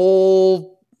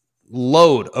whole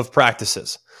load of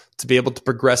practices to be able to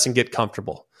progress and get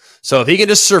comfortable. So if he can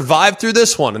just survive through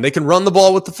this one and they can run the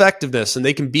ball with effectiveness and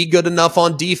they can be good enough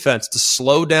on defense to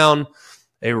slow down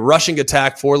a rushing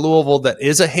attack for Louisville that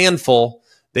is a handful,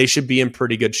 they should be in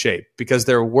pretty good shape because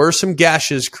there were some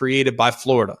gashes created by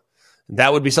Florida. And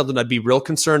that would be something I'd be real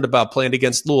concerned about playing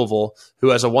against Louisville, who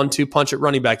has a 1-2 punch at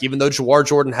running back. Even though Jawar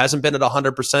Jordan hasn't been at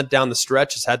 100% down the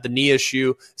stretch, has had the knee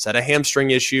issue, has had a hamstring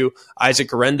issue. Isaac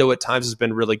Garendo at times has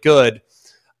been really good.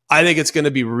 I think it's going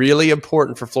to be really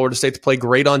important for Florida State to play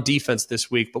great on defense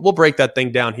this week, but we'll break that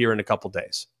thing down here in a couple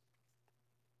days.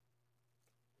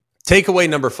 Takeaway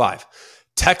number 5.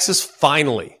 Texas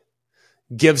finally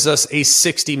gives us a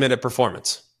 60-minute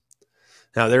performance.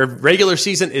 Now, their regular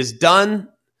season is done.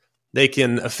 They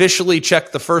can officially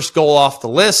check the first goal off the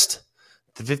list.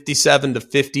 The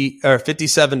 57-7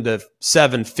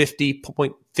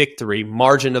 50-point victory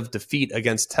margin of defeat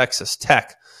against Texas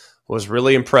Tech was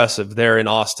really impressive there in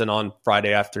Austin on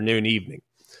Friday evening.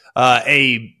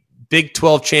 A Big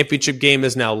 12 championship game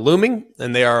is now looming,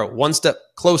 and they are one step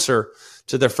closer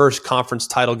to their first conference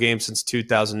title game since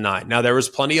 2009. Now, there was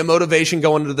plenty of motivation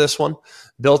going into this one,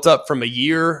 built up from a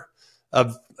year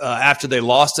of after they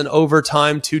lost in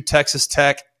overtime to Texas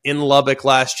Tech in Lubbock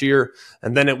last year,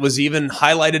 and then it was even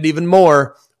highlighted even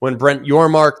more when Brent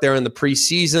Yormark there in the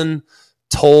preseason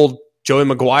told Joey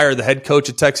McGuire, the head coach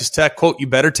at Texas Tech, quote, "You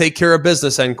better take care of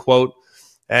business," end quote.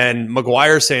 And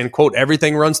McGuire saying, quote,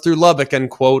 "Everything runs through Lubbock," end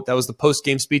quote. That was the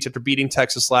post-game speech after beating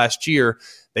Texas last year.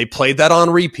 They played that on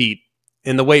repeat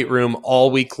in the weight room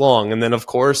all week long. And then, of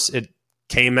course, it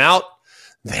came out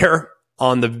there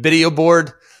on the video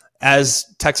board as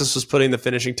Texas was putting the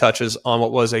finishing touches on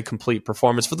what was a complete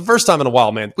performance. For the first time in a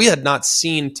while, man, we had not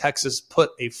seen Texas put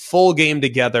a full game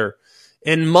together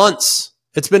in months.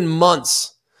 It's been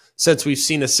months since we've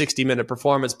seen a 60-minute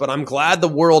performance, but I'm glad the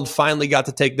world finally got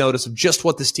to take notice of just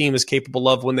what this team is capable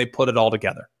of when they put it all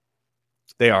together.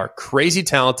 They are crazy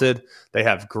talented. They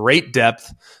have great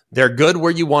depth. They're good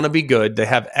where you want to be good. They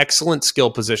have excellent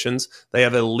skill positions. They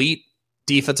have elite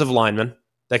defensive linemen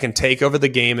that can take over the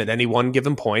game at any one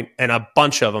given point, and a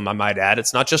bunch of them, I might add.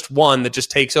 It's not just one that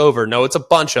just takes over. No, it's a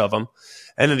bunch of them.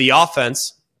 And then the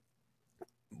offense,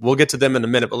 we'll get to them in a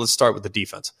minute, but let's start with the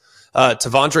defense.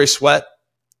 Tavondre Sweat,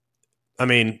 at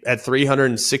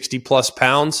 360-plus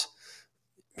pounds,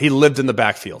 he lived in the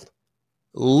backfield.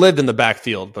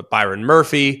 But Byron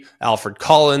Murphy, Alfred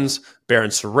Collins, Baron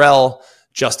Sorrell,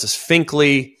 Justice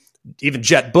Finkley, even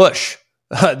Jet Bush,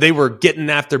 they were getting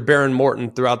after Baron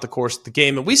Morton throughout the course of the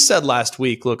game. And we said last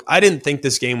week, look, I didn't think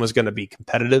this game was going to be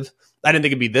competitive. I didn't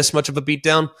think it'd be this much of a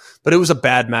beatdown, but it was a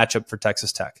bad matchup for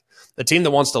Texas Tech. The team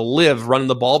that wants to live running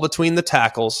the ball between the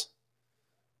tackles,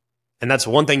 and that's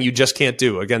one thing you just can't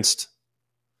do against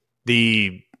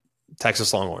the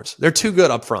Texas Longhorns. They're too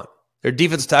good up front. Their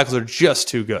defensive tackles are just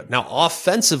too good. Now,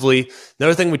 offensively,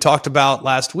 another thing we talked about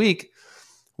last week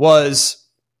was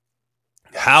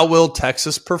how will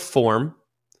Texas perform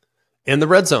in the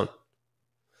red zone?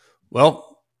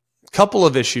 Well, a couple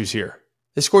of issues here.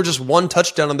 They scored just one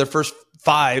touchdown on their first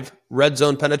 5 red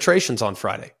zone penetrations on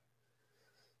Friday.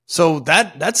 So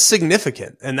that's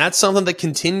significant, and that's something that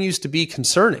continues to be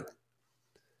concerning.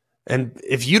 And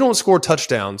if you don't score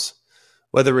touchdowns,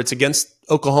 whether it's against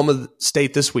Oklahoma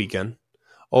State this weekend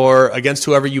or against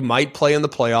whoever you might play in the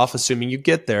playoff, assuming you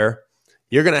get there,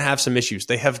 you're going to have some issues.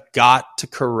 They have got to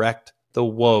correct the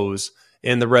woes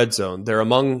in the red zone. They're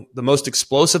among the most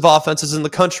explosive offenses in the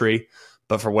country,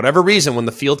 but for whatever reason, when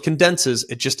the field condenses,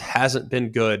 it just hasn't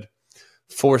been good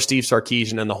for Steve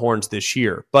Sarkisian and the Horns this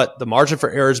year. But the margin for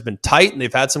error has been tight, and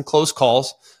they've had some close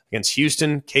calls against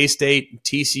Houston, K-State,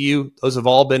 TCU. Those have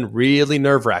all been really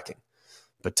nerve-wracking.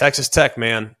 But Texas Tech,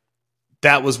 man,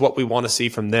 that was what we want to see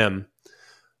from them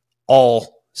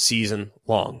all season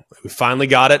long. We finally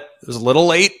got it. It was a little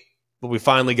late, but we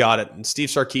finally got it. And Steve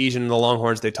Sarkisian and the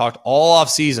Longhorns, they talked all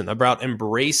off season about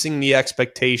embracing the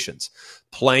expectations,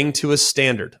 playing to a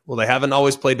standard. Well, they haven't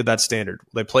always played to that standard.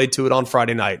 They played to it on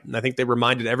Friday night. And I think they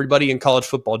reminded everybody in college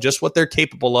football just what they're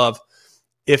capable of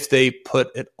if they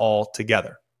put it all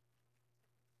together.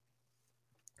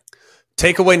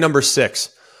 Takeaway number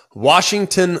 6.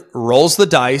 Washington rolls the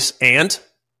dice and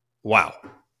wow.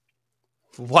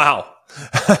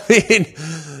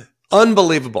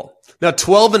 Unbelievable. Now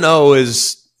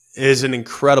 12-0 is an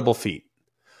incredible feat,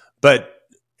 but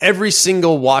every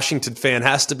single Washington fan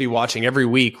has to be watching every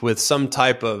week with some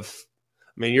type of,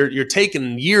 you're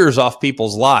taking years off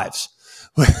people's lives.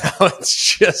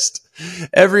 It's just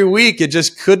every week, it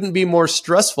just couldn't be more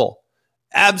stressful.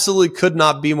 Absolutely could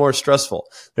not be more stressful.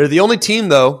 They're the only team,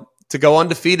 though, to go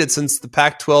undefeated since the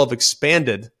Pac-12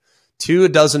 expanded to a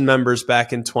dozen members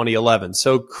back in 2011.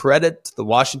 So credit to the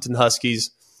Washington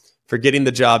Huskies for getting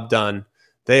the job done.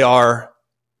 They are,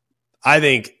 I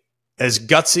think, as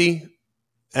gutsy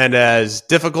and as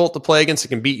difficult to play against. It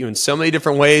can beat you in so many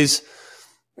different ways.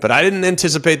 But I didn't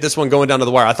anticipate this one going down to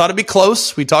the wire. I thought it'd be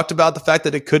close. We talked about the fact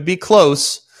that it could be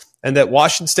close and that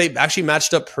Washington State actually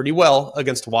matched up pretty well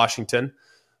against Washington.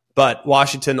 But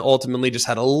Washington ultimately just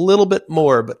had a little bit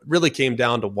more, but really came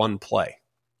down to one play.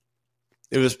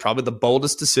 It was probably the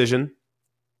boldest decision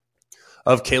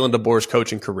of Kalen DeBoer's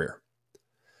coaching career.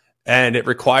 And it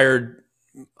required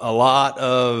a lot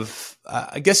of,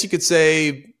 I guess you could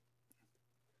say,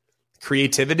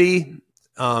 creativity,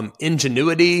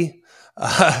 ingenuity,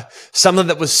 something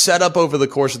that was set up over the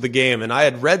course of the game. And I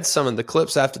had read some of the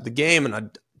clips after the game, and I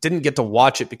didn't get to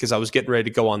watch it because I was getting ready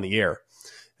to go on the air.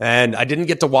 And I didn't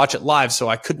get to watch it live, so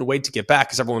I couldn't wait to get back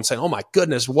because everyone's saying, oh my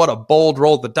goodness, what a bold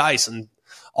roll of the dice and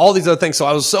all these other things. So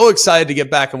I was so excited to get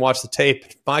back and watch the tape.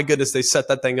 My goodness, they set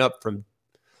that thing up from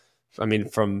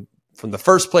the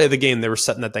first play of the game, they were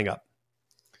setting that thing up.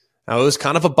 Now, it was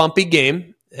kind of a bumpy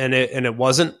game, and it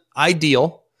wasn't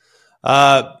ideal,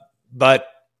 but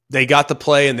they got the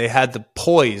play and they had the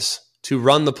poise to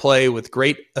run the play with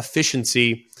great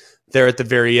efficiency there at the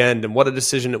very end. And what a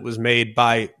decision it was made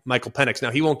by Michael Penix. Now,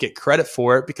 he won't get credit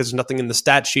for it because there's nothing in the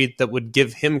stat sheet that would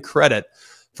give him credit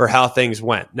for how things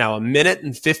went. Now, 1 minute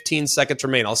and 15 seconds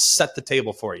remain. I'll set the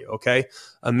table for you, okay?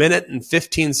 1 minute and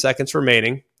 15 seconds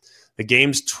remaining. The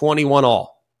game's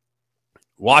 21-all.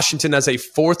 Washington has a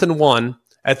 4th and 1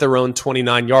 at their own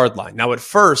 29-yard line. Now, at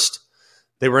first,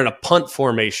 they were in a punt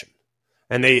formation,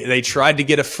 and they tried to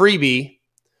get a freebie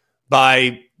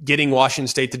by getting Washington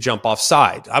State to jump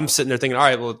offside. I'm sitting there thinking, all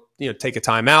right, well, take a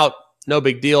timeout. No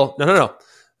big deal. No.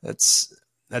 That's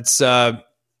it's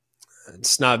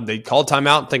not. They called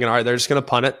timeout thinking, all right, they're just going to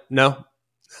punt it. No,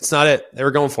 that's not it. They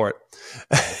were going for it.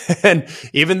 And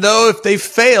even though if they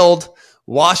failed,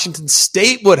 Washington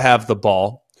State would have the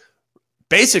ball,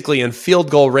 basically in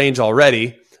field goal range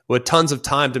already, with tons of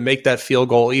time to make that field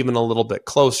goal even a little bit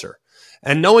closer.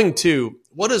 And knowing, too,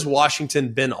 what has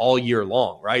Washington been all year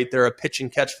long, right? They're a pitch and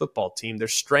catch football team. Their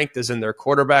strength is in their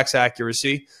quarterback's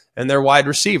accuracy and their wide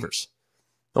receivers.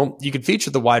 Well, you can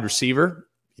feature the wide receiver.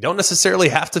 You don't necessarily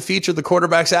have to feature the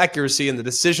quarterback's accuracy, and the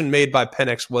decision made by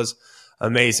Penix was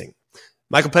amazing.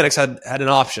 Michael Penix had an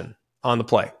option on the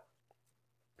play.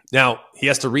 Now, he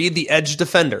has to read the edge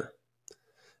defender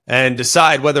and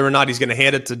decide whether or not he's going to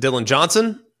hand it to Dylan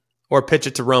Johnson or pitch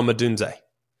it to Rome Odunze,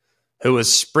 who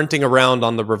was sprinting around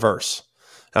on the reverse.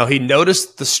 Now, he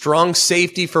noticed the strong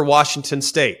safety for Washington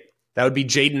State. That would be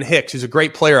Jaden Hicks, who's a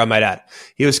great player, I might add.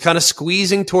 He was kind of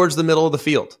squeezing towards the middle of the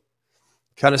field,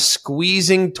 kind of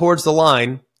squeezing towards the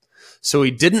line. So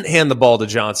he didn't hand the ball to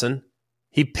Johnson.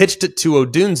 He pitched it to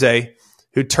Odunze,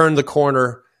 who turned the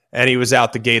corner, and he was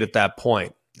out the gate at that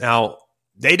point. Now,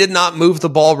 they did not move the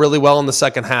ball really well in the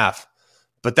second half,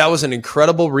 but that was an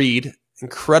incredible read,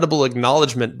 incredible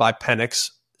acknowledgement by Penix,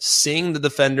 seeing the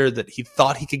defender that he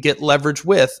thought he could get leverage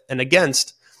with and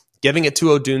against, giving it to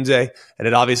Odunze, and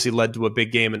it obviously led to a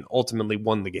big game and ultimately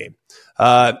won the game.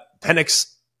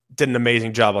 Penix did an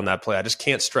amazing job on that play. I just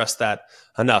can't stress that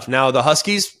enough. Now, the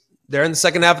Huskies, they're in the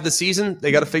second half of the season.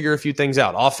 They got to figure a few things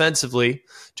out. Offensively,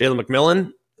 Jalen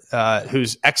McMillan,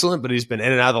 who's excellent, but he's been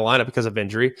in and out of the lineup because of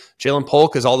injury. Jalen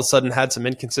Polk has all of a sudden had some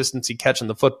inconsistency catching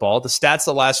the football. The stats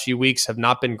the last few weeks have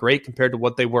not been great compared to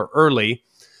what they were early,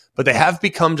 but they have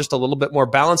become just a little bit more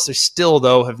balanced. They still,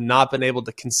 though, have not been able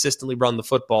to consistently run the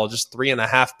football, just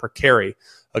 3.5 per carry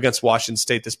against Washington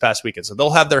State this past weekend. So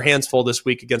they'll have their hands full this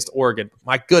week against Oregon.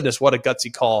 My goodness, what a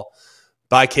gutsy call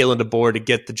by Kalen DeBoer to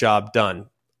get the job done.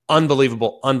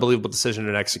 Unbelievable decision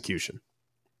and execution.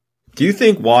 Do you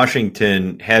think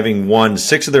Washington, having won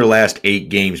 6 of their last 8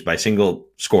 games by single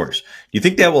scores, do you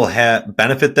think that will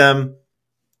benefit them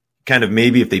kind of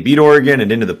maybe if they beat Oregon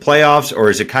and into the playoffs, or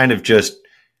is it kind of just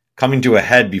coming to a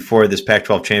head before this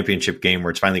Pac-12 championship game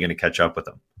where it's finally going to catch up with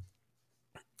them?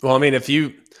 Well, I mean, all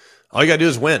you got to do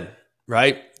is win,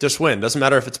 right? Just win. Doesn't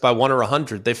matter if it's by 1 or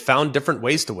 100. They've found different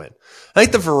ways to win. I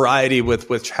think the variety with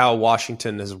which how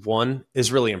Washington has won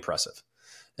is really impressive.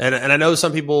 And I know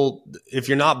some people, if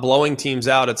you're not blowing teams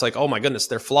out, it's like, oh my goodness,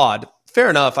 they're flawed. Fair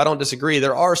enough. I don't disagree.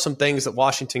 There are some things that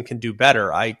Washington can do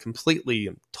better. I completely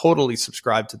and totally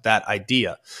subscribe to that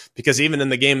idea, because even in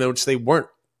the game in which they weren't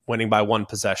winning by 1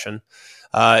 possession,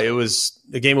 it was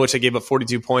a game in which they gave up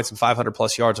 42 points and 500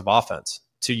 plus yards of offense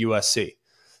to USC.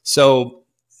 So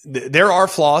there are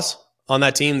flaws on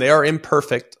that team. They are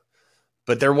imperfect,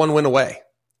 but they're 1 win away.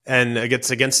 And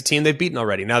against a team they've beaten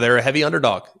already. Now, they're a heavy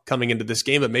underdog coming into this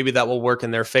game, but maybe that will work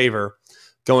in their favor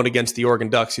going against the Oregon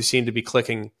Ducks, who seem to be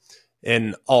clicking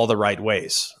in all the right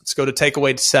ways. Let's go to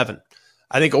takeaway 7.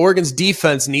 I think Oregon's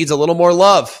defense needs a little more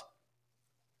love.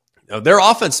 Their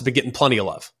offense has been getting plenty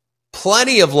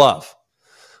of love,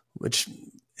 which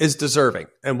is deserving.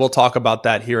 And we'll talk about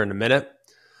that here in a minute.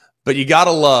 But you got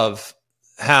to love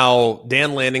how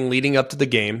Dan Lanning, leading up to the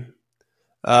game,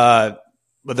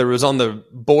 whether it was on the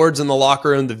boards in the locker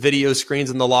room, the video screens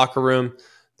in the locker room,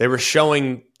 they were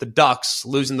showing the Ducks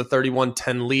losing the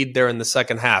 31-10 lead there in the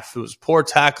second half. It was poor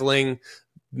tackling,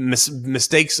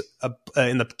 mistakes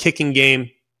in the kicking game,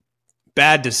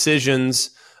 bad decisions,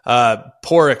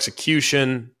 poor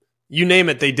execution. You name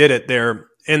it, they did it there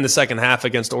in the second half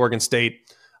against Oregon State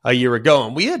a year ago.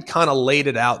 And we had kind of laid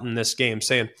it out in this game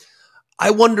saying, I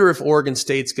wonder if Oregon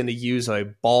State's going to use a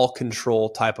ball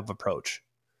control type of approach.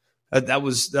 That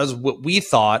was what we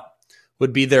thought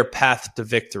would be their path to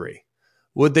victory.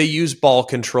 Would they use ball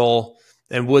control,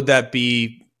 and would that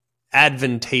be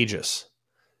advantageous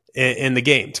in the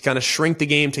game to kind of shrink the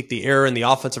game, take the error in the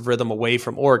offensive rhythm away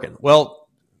from Oregon? Well,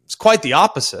 it's quite the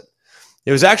opposite.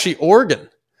 It was actually Oregon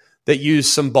that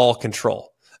used some ball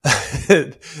control.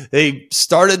 They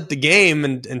started the game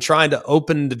and trying to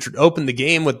open the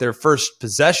game with their first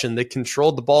possession. They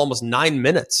controlled the ball almost 9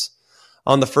 minutes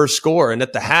on the first score. And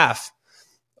at the half,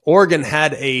 Oregon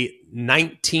had a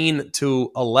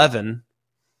 19-11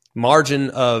 margin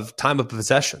of time of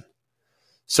possession.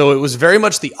 So it was very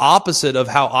much the opposite of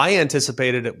how I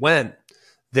anticipated it went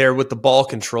there with the ball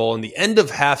control. And the end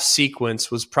of half sequence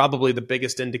was probably the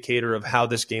biggest indicator of how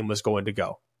this game was going to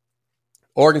go.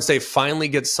 Oregon State finally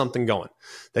gets something going.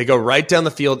 They go right down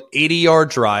the field, 80-yard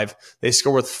drive. They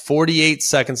score with 48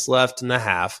 seconds left in the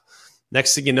half.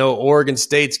 Next thing you know, Oregon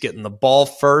State's getting the ball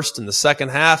first in the second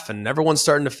half, and everyone's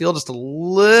starting to feel just a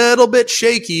little bit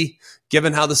shaky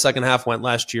given how the second half went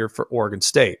last year for Oregon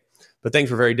State. But things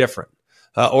were very different.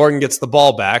 Oregon gets the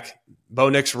ball back. Bo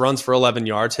Nix runs for 11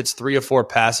 yards, hits 3 of 4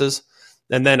 passes,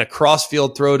 and then a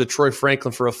cross-field throw to Troy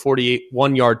Franklin for a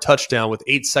 41-yard touchdown with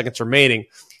 8 seconds remaining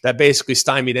that basically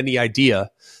stymied any idea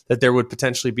that there would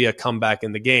potentially be a comeback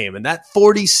in the game. And that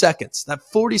 40 seconds out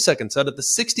of the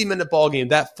 60-minute ball game,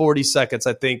 that 40 seconds,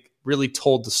 I think, really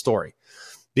told the story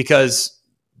because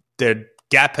the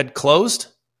gap had closed.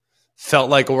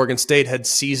 Felt like Oregon State had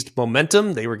seized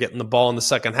momentum. They were getting the ball in the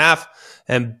second half,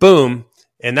 and boom,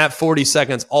 in that 40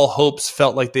 seconds, all hopes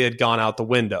felt like they had gone out the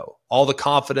window. All the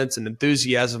confidence and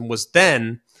enthusiasm was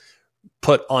then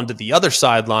put onto the other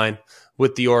sideline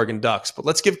with the Oregon Ducks. But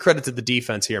let's give credit to the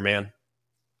defense here, man.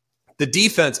 The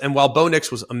defense, and while Bo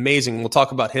Nix was amazing, we'll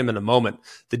talk about him in a moment,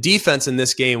 the defense in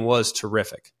this game was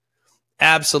terrific.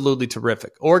 Absolutely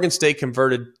terrific. Oregon State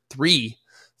converted 3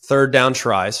 third-down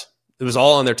tries. It was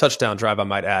all on their touchdown drive, I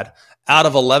might add, out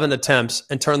of 11 attempts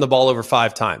and turned the ball over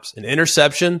 5 times. An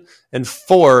interception and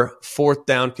 4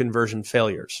 fourth-down conversion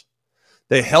failures.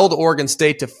 They held Oregon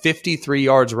State to 53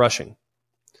 yards rushing.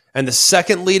 And the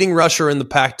second leading rusher in the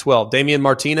Pac-12, Damian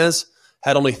Martinez,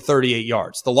 had only 38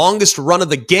 yards. The longest run of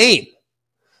the game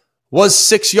was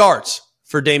 6 yards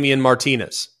for Damian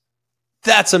Martinez.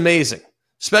 That's amazing,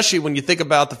 especially when you think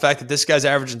about the fact that this guy's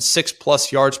averaging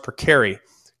 6+ yards per carry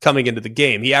coming into the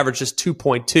game. He averages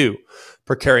 2.2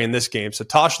 per carry in this game. So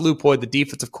Tosh Lupoy, the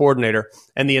defensive coordinator,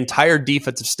 and the entire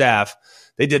defensive staff,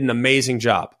 they did an amazing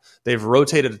job. They've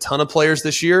rotated a ton of players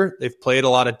this year. They've played a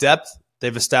lot of depth.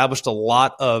 They've established a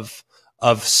lot of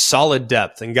solid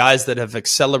depth and guys that have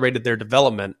accelerated their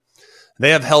development.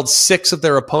 They have held 6 of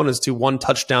their opponents to 1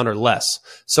 touchdown or less.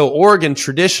 So Oregon,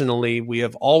 traditionally, we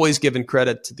have always given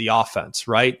credit to the offense,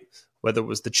 right? Whether it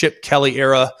was the Chip Kelly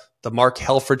era, the Mark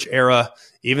Helfrich era,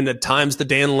 even at times the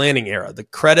Dan Lanning era. The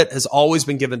credit has always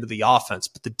been given to the offense,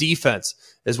 but the defense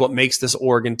is what makes this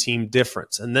Oregon team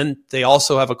different. And then they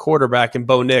also have a quarterback in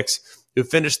Bo Nix who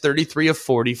finished 33 of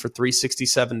 40 for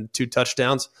 367 and 2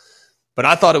 touchdowns. But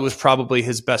I thought it was probably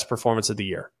his best performance of the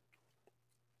year.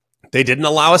 They didn't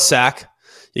allow a sack.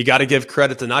 You got to give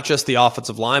credit to not just the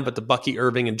offensive line, but to Bucky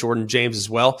Irving and Jordan James as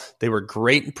well. They were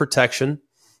great in protection.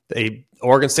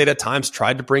 Oregon State at times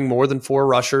tried to bring more than 4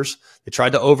 rushers. They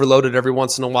tried to overload it every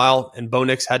once in a while, and Bo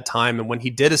Nix had time. And when he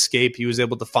did escape, he was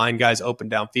able to find guys open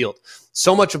downfield.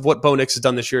 So much of what Bo Nix has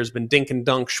done this year has been dink and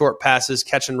dunk, short passes,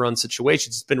 catch and run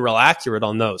situations. It's been real accurate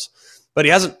on those. But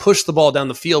he hasn't pushed the ball down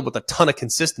the field with a ton of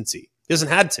consistency. He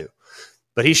hasn't had to.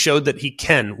 But he showed that he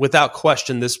can, without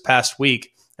question, this past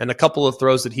week. And a couple of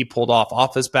throws that he pulled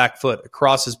off his back foot,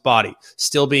 across his body,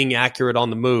 still being accurate on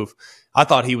the move. I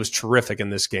thought he was terrific in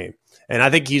this game. And I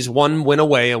think he's 1 win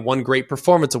away and 1 great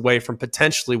performance away from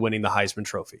potentially winning the Heisman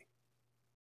Trophy.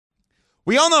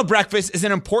 We all know breakfast is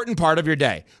an important part of your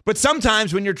day. But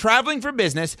sometimes when you're traveling for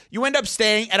business, you end up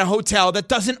staying at a hotel that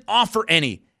doesn't offer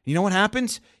any. You know what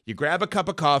happens? You grab a cup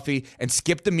of coffee and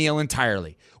skip the meal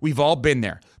entirely. We've all been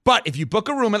there. But if you book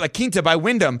a room at La Quinta by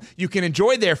Wyndham, you can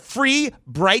enjoy their free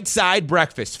Bright Side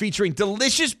breakfast featuring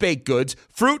delicious baked goods,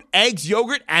 fruit, eggs,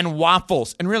 yogurt, and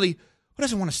waffles. And really, who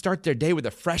doesn't want to start their day with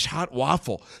a fresh, hot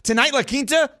waffle? Tonight, La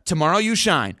Quinta, tomorrow you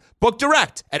shine. Book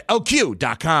direct at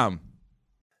lq.com.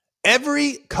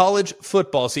 Every college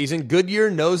football season, Goodyear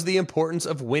knows the importance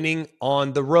of winning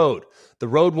on the road. The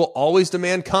road will always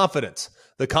demand confidence.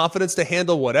 The confidence to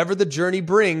handle whatever the journey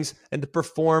brings and to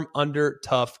perform under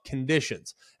tough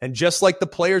conditions. And just like the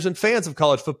players and fans of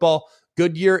college football,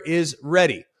 Goodyear is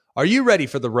ready. Are you ready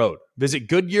for the road? Visit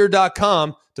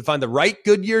Goodyear.com to find the right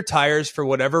Goodyear tires for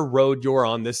whatever road you're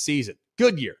on this season.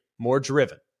 Goodyear, more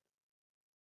driven.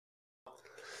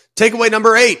 Takeaway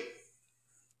number 8.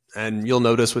 And you'll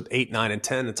notice with 8, 9, and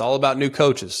 10, it's all about new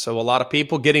coaches. So a lot of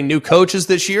people getting new coaches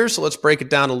this year. So let's break it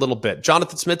down a little bit.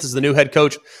 Jonathan Smith is the new head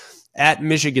coach at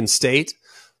Michigan State.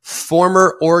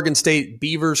 Former Oregon State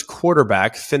Beavers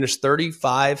quarterback, finished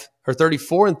 34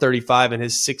 and 35 in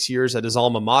his 6 years at his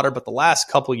alma mater, but the last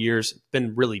couple years have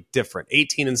been really different.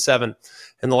 18-7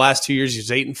 in the last 2 years. He was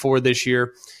 8-4 this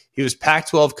year. He was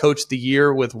Pac-12 Coach of the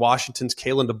Year with Washington's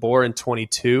Kalen DeBoer in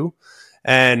 22.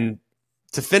 And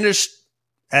to finish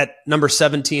at number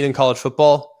 17 in college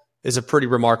football is a pretty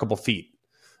remarkable feat.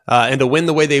 And to win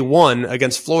the way they won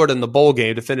against Florida in the bowl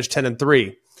game to finish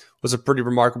 10-3 was a pretty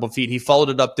remarkable feat. He followed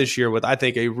it up this year with, I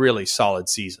think, a really solid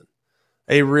season.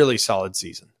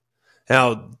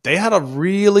 Now, they had a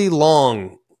really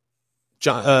long,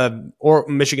 or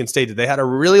Michigan State did, they had a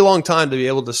really long time to be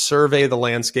able to survey the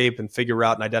landscape and figure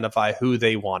out and identify who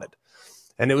they wanted.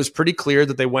 And it was pretty clear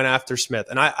that they went after Smith.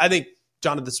 And I think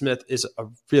Jonathan Smith is a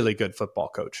really good football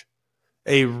coach.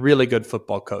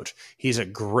 He's a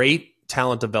great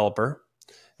talent developer.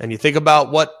 And you think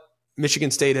about what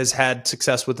Michigan State has had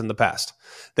success with in the past.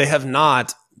 They have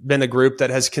not been a group that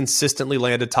has consistently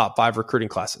landed top 5 recruiting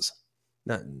classes.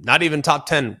 Not even top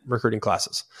 10 recruiting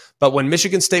classes. But when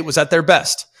Michigan State was at their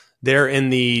best, they're in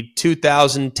the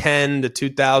 2010 to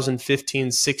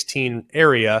 2015-16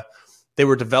 area, they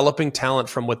were developing talent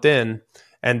from within,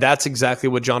 and that's exactly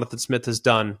what Jonathan Smith has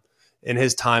done in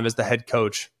his time as the head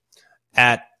coach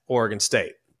at Oregon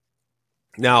State.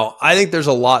 Now, I think there's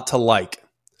a lot to like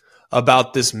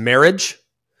about this marriage,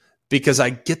 because I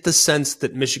get the sense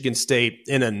that Michigan State,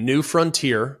 in a new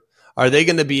frontier, are they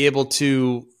going to be able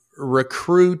to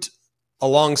recruit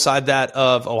alongside that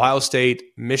of Ohio State,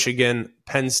 Michigan,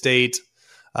 Penn State,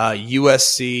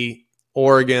 USC,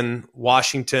 Oregon,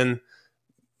 Washington?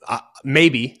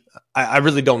 Maybe. I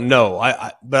really don't know.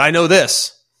 But I know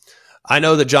this. I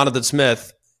know that Jonathan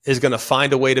Smith is going to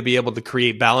find a way to be able to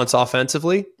create balance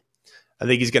offensively. I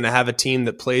think he's going to have a team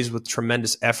that plays with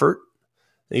tremendous effort.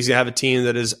 He's going to have a team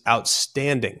that is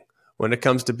outstanding when it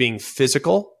comes to being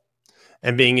physical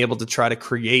and being able to try to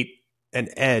create an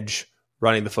edge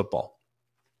running the football.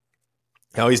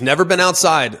 Now, he's never been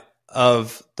outside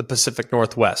of the Pacific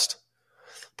Northwest,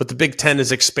 but the Big Ten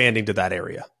is expanding to that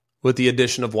area with the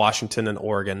addition of Washington and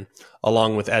Oregon,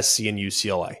 along with SC and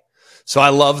UCLA. So I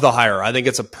love the hire. I think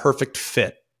it's a perfect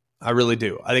fit. I really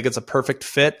do. I think it's a perfect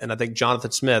fit, and I think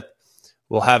Jonathan Smith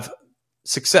will have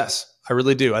success. I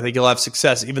really do. I think he'll have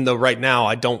success, even though right now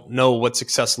I don't know what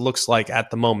success looks like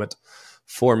at the moment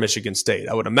for Michigan State.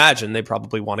 I would imagine they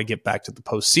probably want to get back to the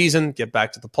postseason, get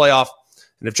back to the playoff.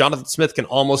 And if Jonathan Smith can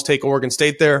almost take Oregon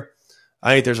State there,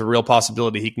 I think there's a real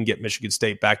possibility he can get Michigan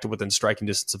State back to within striking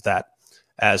distance of that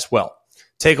as well.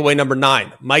 Takeaway number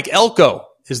 9, Mike Elko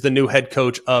is the new head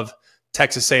coach of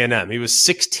Texas A&M. He was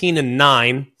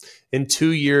 16-9 in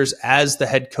 2 years as the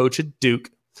head coach at Duke,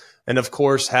 and of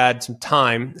course had some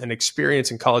time and experience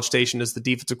in College Station as the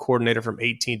defensive coordinator from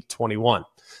 18 to 21.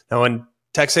 Now, when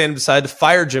Texas A&M decided to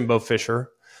fire Jimbo Fisher,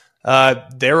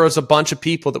 there was a bunch of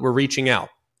people that were reaching out.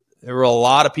 There were a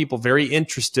lot of people very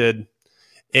interested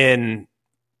in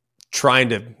trying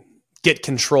to get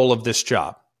control of this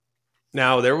job.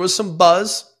 Now, there was some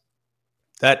buzz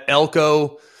that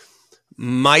Elko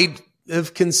might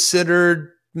have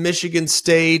considered Michigan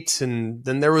State, and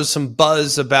then there was some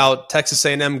buzz about Texas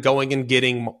A&M going and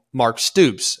getting Mark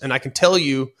Stoops. And I can tell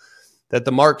you that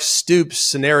the Mark Stoops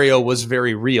scenario was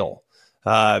very real.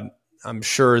 I'm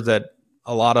sure that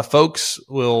a lot of folks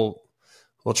will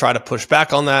try to push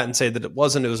back on that and say that it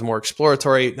wasn't. It was more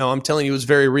exploratory. No, I'm telling you, it was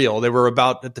very real. They were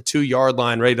about at the 2-yard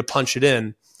line ready to punch it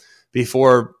in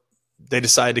before they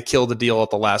decided to kill the deal at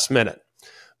the last minute.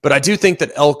 But I do think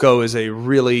that Elko is a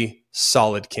really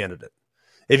solid candidate.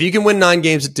 If you can win 9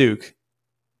 games at Duke,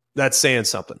 that's saying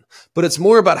something. But it's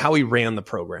more about how he ran the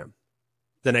program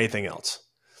than anything else.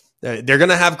 They're going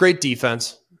to have great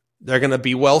defense. They're going to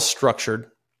be well structured.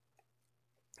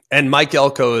 And Mike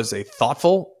Elko is a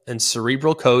thoughtful and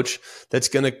cerebral coach that's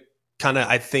going to kind of,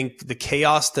 I think, the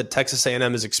chaos that Texas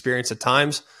A&M has experienced at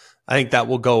times, I think that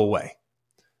will go away.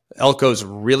 Elko's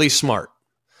really smart,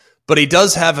 but he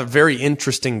does have a very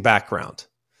interesting background.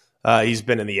 He's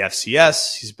been in the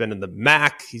FCS. He's been in the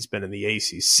MAC. He's been in the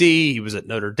ACC. He was at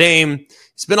Notre Dame.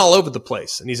 He's been all over the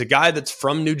place. And he's a guy that's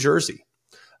from New Jersey,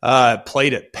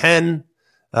 played at Penn,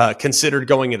 considered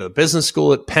going into the business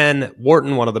school at Penn, at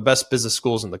Wharton, one of the best business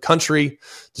schools in the country,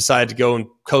 decided to go and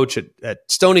coach at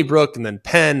Stony Brook and then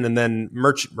Penn and then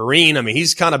Merchant Marine. I mean,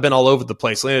 he's kind of been all over the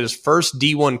place. Landed his first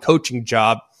D1 coaching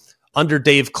job under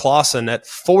Dave Clawson at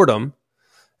Fordham,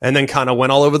 and then kind of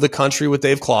went all over the country with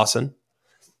Dave Clawson.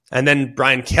 And then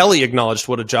Brian Kelly acknowledged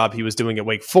what a job he was doing at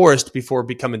Wake Forest before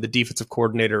becoming the defensive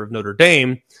coordinator of Notre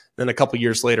Dame. Then a couple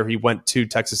years later, he went to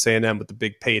Texas A&M with the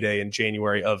big payday in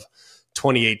January of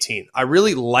 2018. I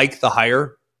really like the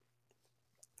hire,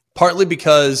 partly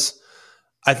because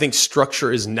I think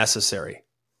structure is necessary.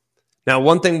 Now,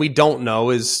 one thing we don't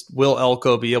know is, will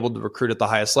Elko be able to recruit at the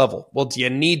highest level? Well, do you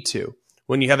need to?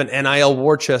 When you have an NIL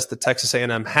war chest that Texas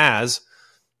A&M has,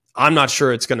 I'm not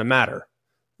sure it's going to matter.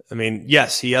 I mean,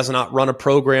 yes, he has not run a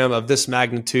program of this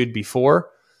magnitude before,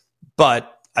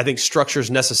 but I think structure is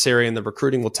necessary and the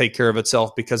recruiting will take care of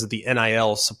itself because of the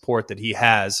NIL support that he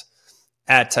has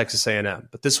at Texas A&M.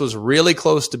 But this was really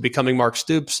close to becoming Mark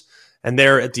Stoops, and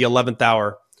there at the 11th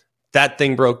hour, that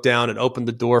thing broke down. It opened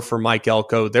the door for Mike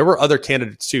Elko. There were other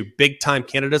candidates too, big-time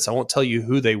candidates. I won't tell you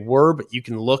who they were, but you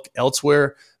can look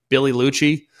elsewhere. Billy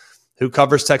Lucci, who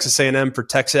covers Texas A&M for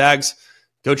TexAgs,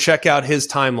 go check out his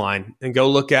timeline and go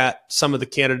look at some of the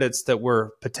candidates that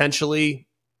were potentially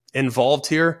involved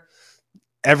here.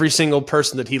 Every single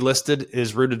person that he listed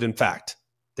is rooted in fact.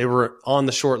 They were on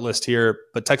the short list here,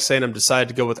 but Texas A&M decided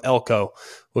to go with Elko,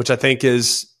 which I think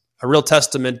is a real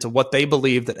testament to what they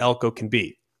believe that Elko can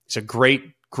be. He's a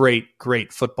great, great,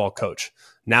 great football coach.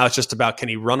 Now it's just about, can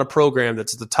he run a program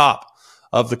that's at the top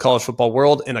of the college football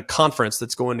world in a conference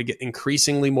that's going to get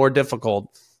increasingly more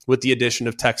difficult with the addition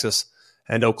of Texas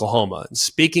and Oklahoma. And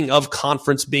speaking of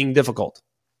conference being difficult,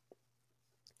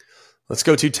 let's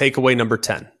go to takeaway number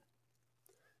 10.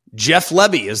 Jeff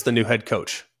Lebby is the new head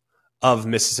coach of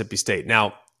Mississippi State.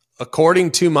 Now,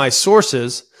 according to my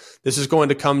sources, this is going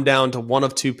to come down to one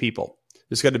of two people.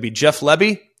 It's going to be Jeff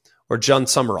Lebby or John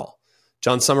Summerall.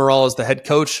 John Summerall is the head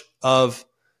coach of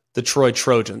the Troy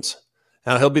Trojans.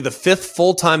 Now, he'll be the 5th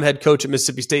full-time head coach at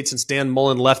Mississippi State since Dan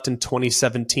Mullen left in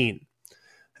 2017.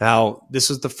 Now, this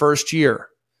is the first year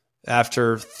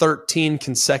after 13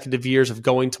 consecutive years of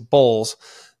going to bowls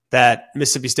that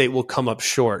Mississippi State will come up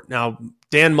short. Now,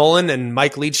 Dan Mullen and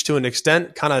Mike Leach, to an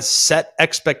extent, kind of set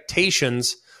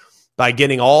expectations by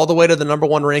getting all the way to the number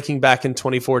 1 ranking back in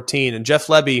 2014. And Jeff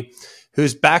Lebby,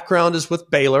 whose background is with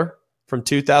Baylor from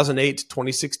 2008 to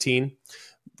 2016,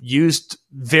 used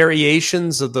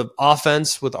variations of the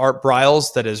offense with Art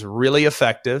Briles that is really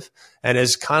effective and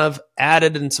has kind of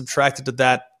added and subtracted to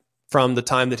that from the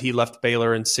time that he left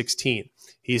Baylor in 16.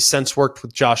 He's since worked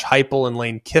with Josh Heupel and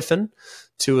Lane Kiffin,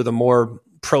 two of the more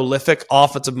prolific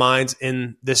offensive minds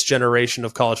in this generation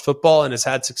of college football, and has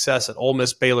had success at Ole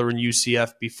Miss, Baylor, and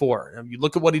UCF before. Now, you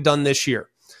look at what he's done this year.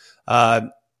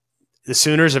 The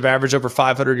Sooners have averaged over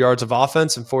 500 yards of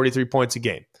offense and 43 points a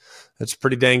game. That's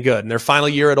pretty dang good. In their final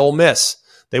year at Ole Miss,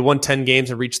 they won 10 games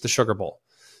and reached the Sugar Bowl.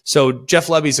 So Jeff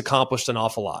Lebby's accomplished an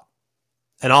awful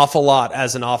lot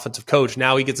as an offensive coach.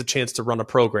 Now he gets a chance to run a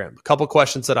program. A couple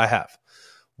questions that I have.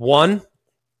 One,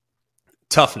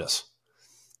 toughness.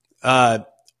 I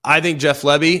think Jeff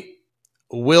Lebby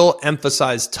will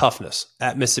emphasize toughness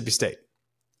at Mississippi State.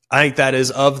 I think that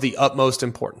is of the utmost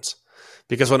importance.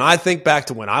 Because when I think back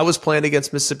to when I was playing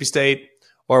against Mississippi State,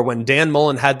 or when Dan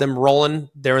Mullen had them rolling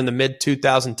there in the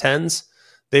mid-2010s,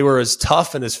 they were as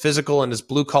tough and as physical and as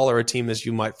blue-collar a team as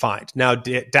you might find. Now,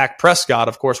 Dak Prescott,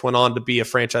 of course, went on to be a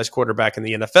franchise quarterback in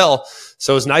the NFL,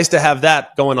 so it's nice to have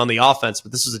that going on the offense,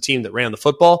 but this was a team that ran the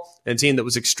football and a team that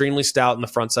was extremely stout in the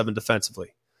front seven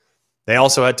defensively. They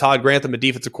also had Todd Grantham, a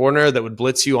defensive coordinator that would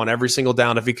blitz you on every single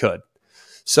down if he could.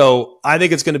 So I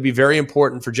think it's going to be very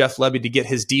important for Jeff Lebby to get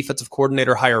his defensive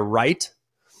coordinator hire right,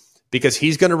 because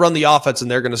he's going to run the offense and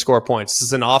they're going to score points. This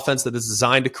is an offense that is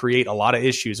designed to create a lot of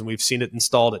issues, and we've seen it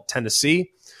installed at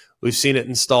Tennessee. We've seen it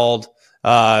installed,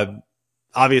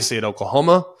 obviously, at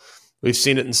Oklahoma. We've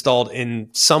seen it installed in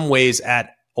some ways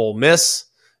at Ole Miss.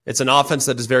 It's an offense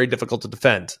that is very difficult to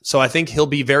defend. So I think he'll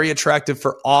be very attractive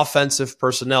for offensive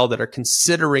personnel that are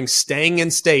considering staying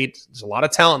in state. There's a lot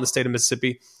of talent in the state of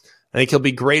Mississippi. I think he'll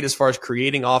be great as far as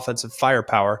creating offensive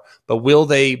firepower, but will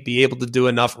they be able to do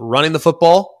enough running the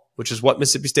football, which is what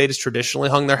Mississippi State has traditionally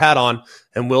hung their hat on,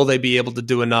 and will they be able to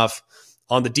do enough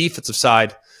on the defensive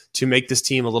side to make this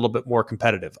team a little bit more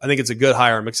competitive? I think it's a good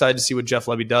hire. I'm excited to see what Jeff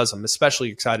Lebby does. I'm especially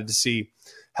excited to see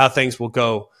how things will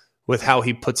go with how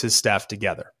he puts his staff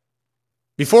together.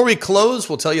 Before we close,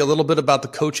 we'll tell you a little bit about the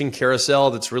coaching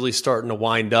carousel that's really starting to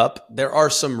wind up. There are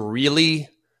some really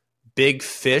big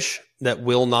fish that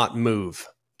will not move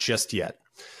just yet.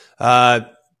 I'll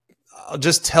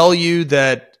just tell you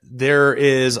that there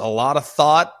is a lot of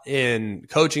thought in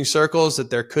coaching circles that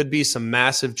there could be some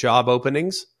massive job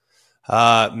openings,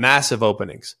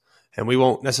 and we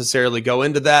won't necessarily go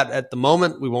into that at the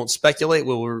moment. We won't speculate.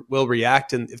 We'll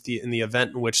react in the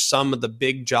event in which some of the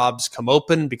big jobs come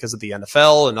open because of the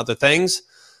NFL and other things.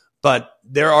 But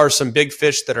there are some big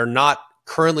fish that are not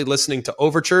currently listening to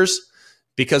overtures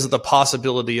because of the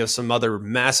possibility of some other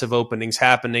massive openings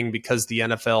happening because the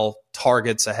NFL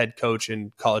targets a head coach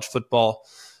in college football,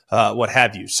 what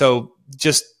have you. So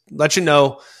just let you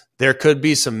know, there could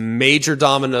be some major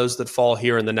dominoes that fall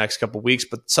here in the next couple of weeks,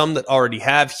 but some that already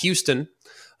have. Houston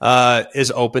is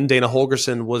open. Dana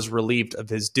Holgorsen was relieved of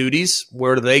his duties.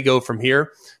 Where do they go from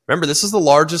here? Remember, this is the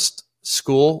largest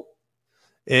school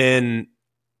in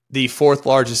the 4th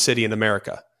largest city in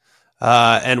America,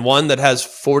 and one that has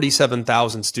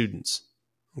 47,000 students.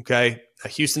 Okay,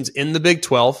 Houston's in the Big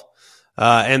 12,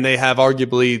 and they have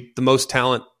arguably the most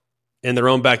talent in their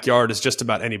own backyard as just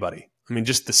about anybody. I mean,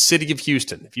 just the city of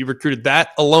Houston. If you recruited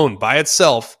that alone by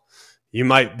itself, you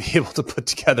might be able to put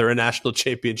together a national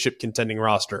championship contending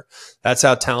roster. That's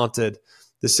how talented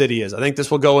the city is. I think this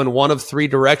will go in one of 3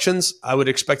 directions. I would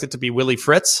expect it to be Willie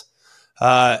Fritz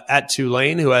at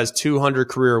Tulane, who has 200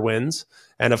 career wins,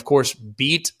 and of course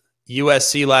beat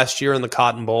USC last year in the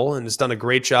Cotton Bowl and has done a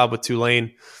great job with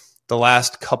Tulane the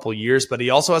last couple years. But he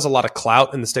also has a lot of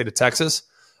clout in the state of Texas.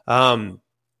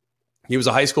 He was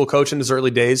a high school coach in his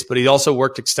early days, but he also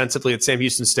worked extensively at Sam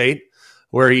Houston State,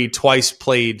 where he twice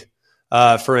played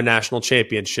for a national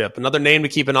championship. Another name to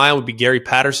keep an eye on would be Gary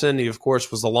Patterson. He, of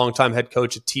course, was the longtime head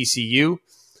coach at TCU,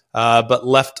 but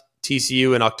left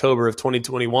TCU in October of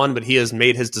 2021, but he has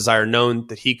made his desire known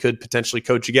that he could potentially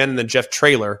coach again. And then Jeff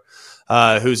Traylor,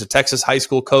 who's a Texas high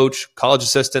school coach, college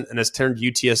assistant, and has turned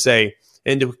UTSA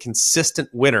into a consistent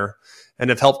winner and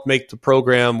have helped make the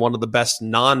program one of the best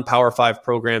non-Power 5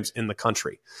 programs in the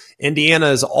country.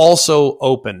 Indiana is also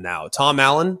open now. Tom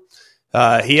Allen,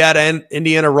 he had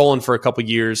Indiana rolling for a couple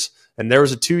years, and there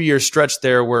was a 2-year stretch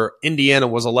there where Indiana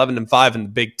was 11-5 in the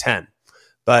Big Ten.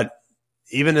 But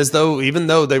even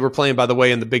though they were playing, by the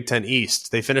way, in the Big Ten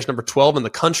East, they finished number 12 in the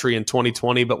country in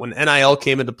 2020. But when NIL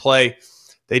came into play,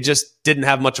 they just didn't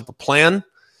have much of a plan.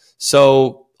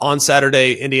 So on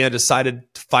Saturday, Indiana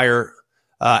decided to fire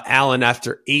Allen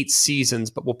after 8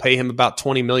 seasons, but will pay him about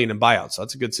 $20 million in buyout. So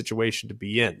that's a good situation to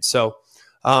be in. So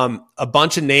a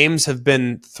bunch of names have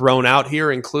been thrown out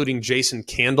here, including Jason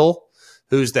Candle,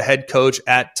 who's the head coach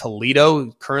at Toledo,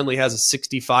 who currently has a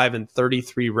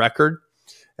 65-33 record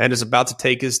and is about to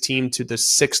take his team to the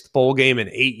 6th bowl game in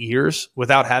 8 years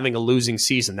without having a losing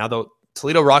season. Now, the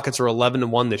Toledo Rockets are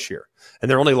 11-1 this year, and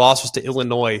their only loss was to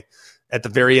Illinois at the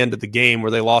very end of the game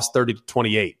where they lost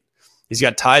 30-28. He's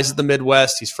got ties to the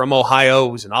Midwest. He's from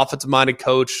Ohio. He's an offensive-minded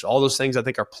coach. All those things I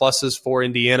think are pluses for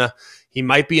Indiana. He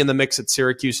might be in the mix at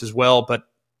Syracuse as well, but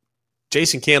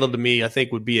Jason Candle, to me, I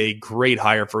think would be a great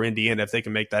hire for Indiana if they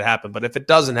can make that happen. But if it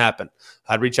doesn't happen,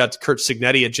 I'd reach out to Kurt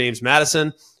Cignetti at James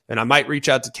Madison, and I might reach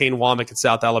out to Kane Womack at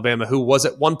South Alabama, who was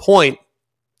at one point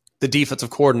the defensive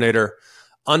coordinator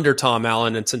under Tom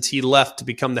Allen, and since he left to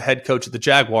become the head coach of the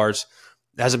Jaguars,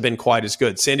 it hasn't been quite as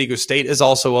good. San Diego State is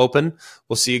also open.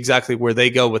 We'll see exactly where they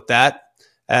go with that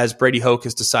as Brady Hoke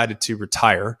has decided to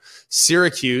retire.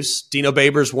 Syracuse, Dino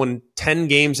Babers won 10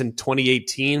 games in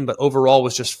 2018, but overall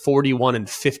was just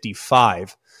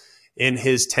 41-55 in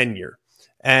his tenure.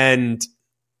 And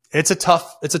it's a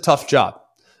tough job.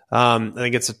 I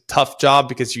think it's a tough job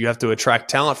because you have to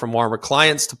attract talent from warmer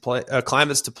climates to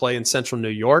play in Central New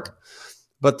York.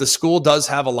 But the school does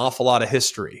have an awful lot of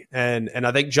history. And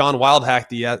I think John Wildhack,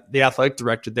 the athletic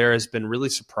director there, has been really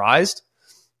surprised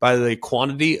by the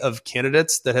quantity of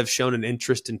candidates that have shown an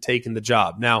interest in taking the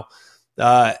job. Now,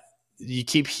 you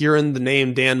keep hearing the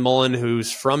name Dan Mullen,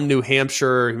 who's from New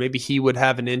Hampshire. Maybe he would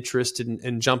have an interest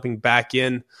in jumping back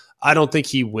in. I don't think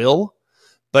he will.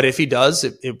 But if he does,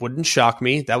 it wouldn't shock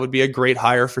me. That would be a great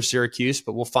hire for Syracuse,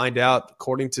 but we'll find out.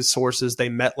 According to sources, they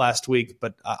met last week,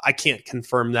 but I can't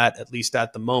confirm that, at least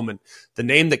at the moment. The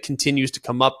name that continues to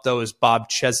come up, though, is Bob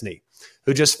Chesney,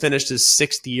 who just finished his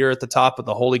 6th year at the top of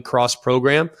the Holy Cross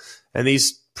program, and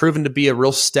he's proven to be a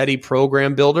real steady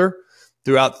program builder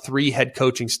throughout 3 head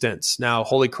coaching stints. Now,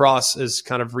 Holy Cross has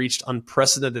kind of reached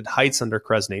unprecedented heights under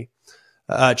Chesney.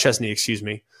 They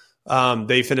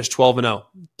finished 12-0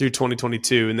 through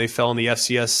 2022, and they fell in the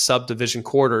FCS subdivision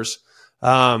quarters,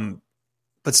 but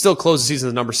still closed the season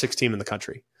as the number 6 team in the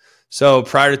country. So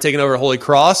prior to taking over Holy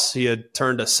Cross, he had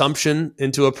turned Assumption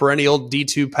into a perennial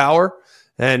D2 power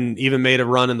and even made a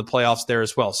run in the playoffs there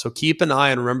as well. So keep an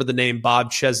eye and remember the name Bob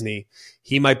Chesney.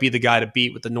 He might be the guy to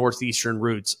beat with the Northeastern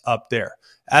roots up there.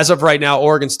 As of right now,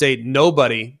 Oregon State,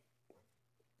 nobody,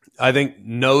 I think,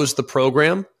 knows the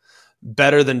program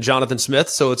better than Jonathan Smith,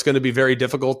 so it's going to be very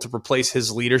difficult to replace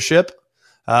his leadership.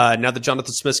 Now that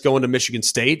Jonathan Smith's going to Michigan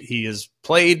State, he has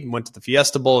played, went to the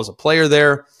Fiesta Bowl as a player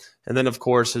there, and then, of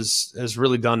course, has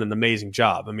really done an amazing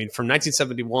job. I mean, from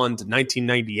 1971 to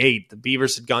 1998, the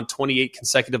Beavers had gone 28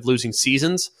 consecutive losing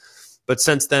seasons, but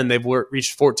since then they've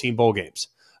reached 14 bowl games.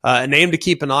 A name to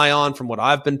keep an eye on, from what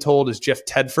I've been told, is Jeff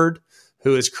Tedford,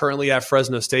 who is currently at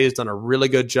Fresno State, has done a really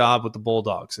good job with the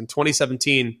Bulldogs. In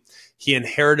 2017, he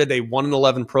inherited a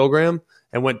 1-11 program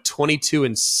and went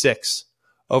 22-6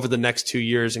 over the next 2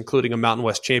 years, including a Mountain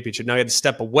West championship. Now, he had to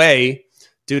step away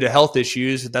due to health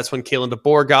issues. That's when Kalen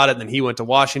DeBoer got it, and then he went to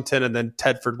Washington, and then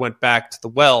Tedford went back to the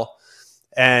well.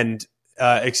 And,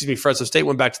 Fresno State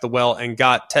went back to the well and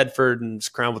got Tedford and was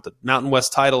crowned with the Mountain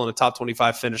West title and a top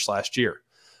 25 finish last year.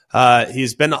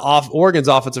 He's been Oregon's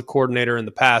offensive coordinator in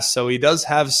the past, so he does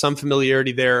have some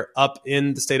familiarity there up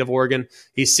in the state of Oregon.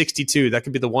 He's 62. That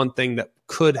could be the one thing that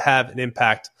could have an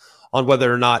impact on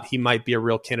whether or not he might be a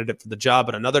real candidate for the job.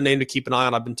 But another name to keep an eye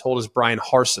on, I've been told, is Brian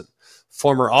Harsin,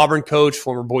 former Auburn coach,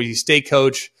 former Boise State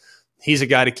coach. He's a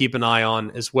guy to keep an eye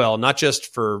on as well, not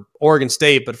just for Oregon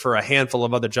State, but for a handful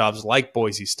of other jobs like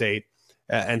Boise State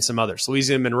and some others.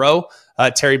 Louisiana Monroe,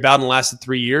 Terry Bowden lasted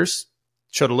 3 years.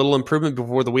 Showed a little improvement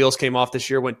before the wheels came off this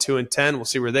year, went 2-10. We'll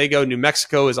see where they go. New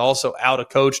Mexico is also out a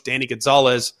coach, Danny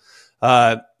Gonzalez.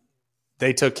 The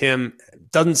They took him.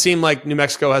 Doesn't seem like New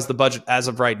Mexico has the budget as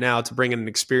of right now to bring in an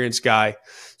experienced guy.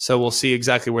 So we'll see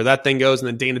exactly where that thing goes. And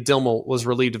then Dana Dilmel was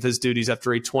relieved of his duties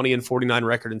after a 20-49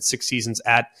 record in 6 seasons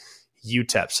at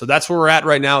UTEP. So that's where we're at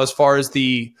right now as far as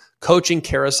the coaching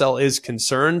carousel is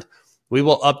concerned. We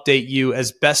will update you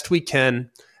as best we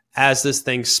can as this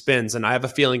thing spins. And I have a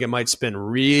feeling it might spin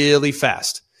really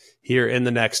fast here in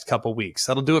the next couple weeks.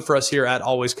 That'll do it for us here at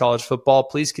Always College Football.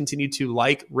 Please continue to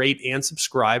like, rate, and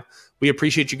subscribe. We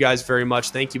appreciate you guys very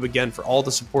much. Thank you again for all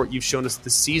the support you've shown us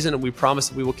this season, and we promise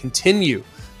that we will continue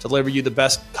to deliver you the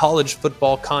best college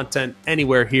football content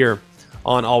anywhere here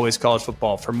on Always College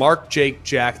Football. For Mark, Jake,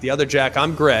 Jack, the other Jack,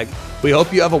 I'm Greg. We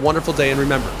hope you have a wonderful day, and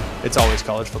remember, it's always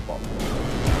college football.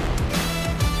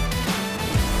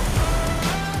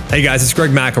 Hey guys, it's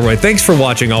Greg McElroy. Thanks for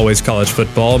watching Always College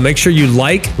Football. Make sure you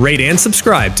like, rate, and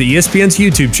subscribe to ESPN's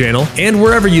YouTube channel and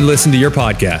wherever you listen to your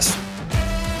podcasts.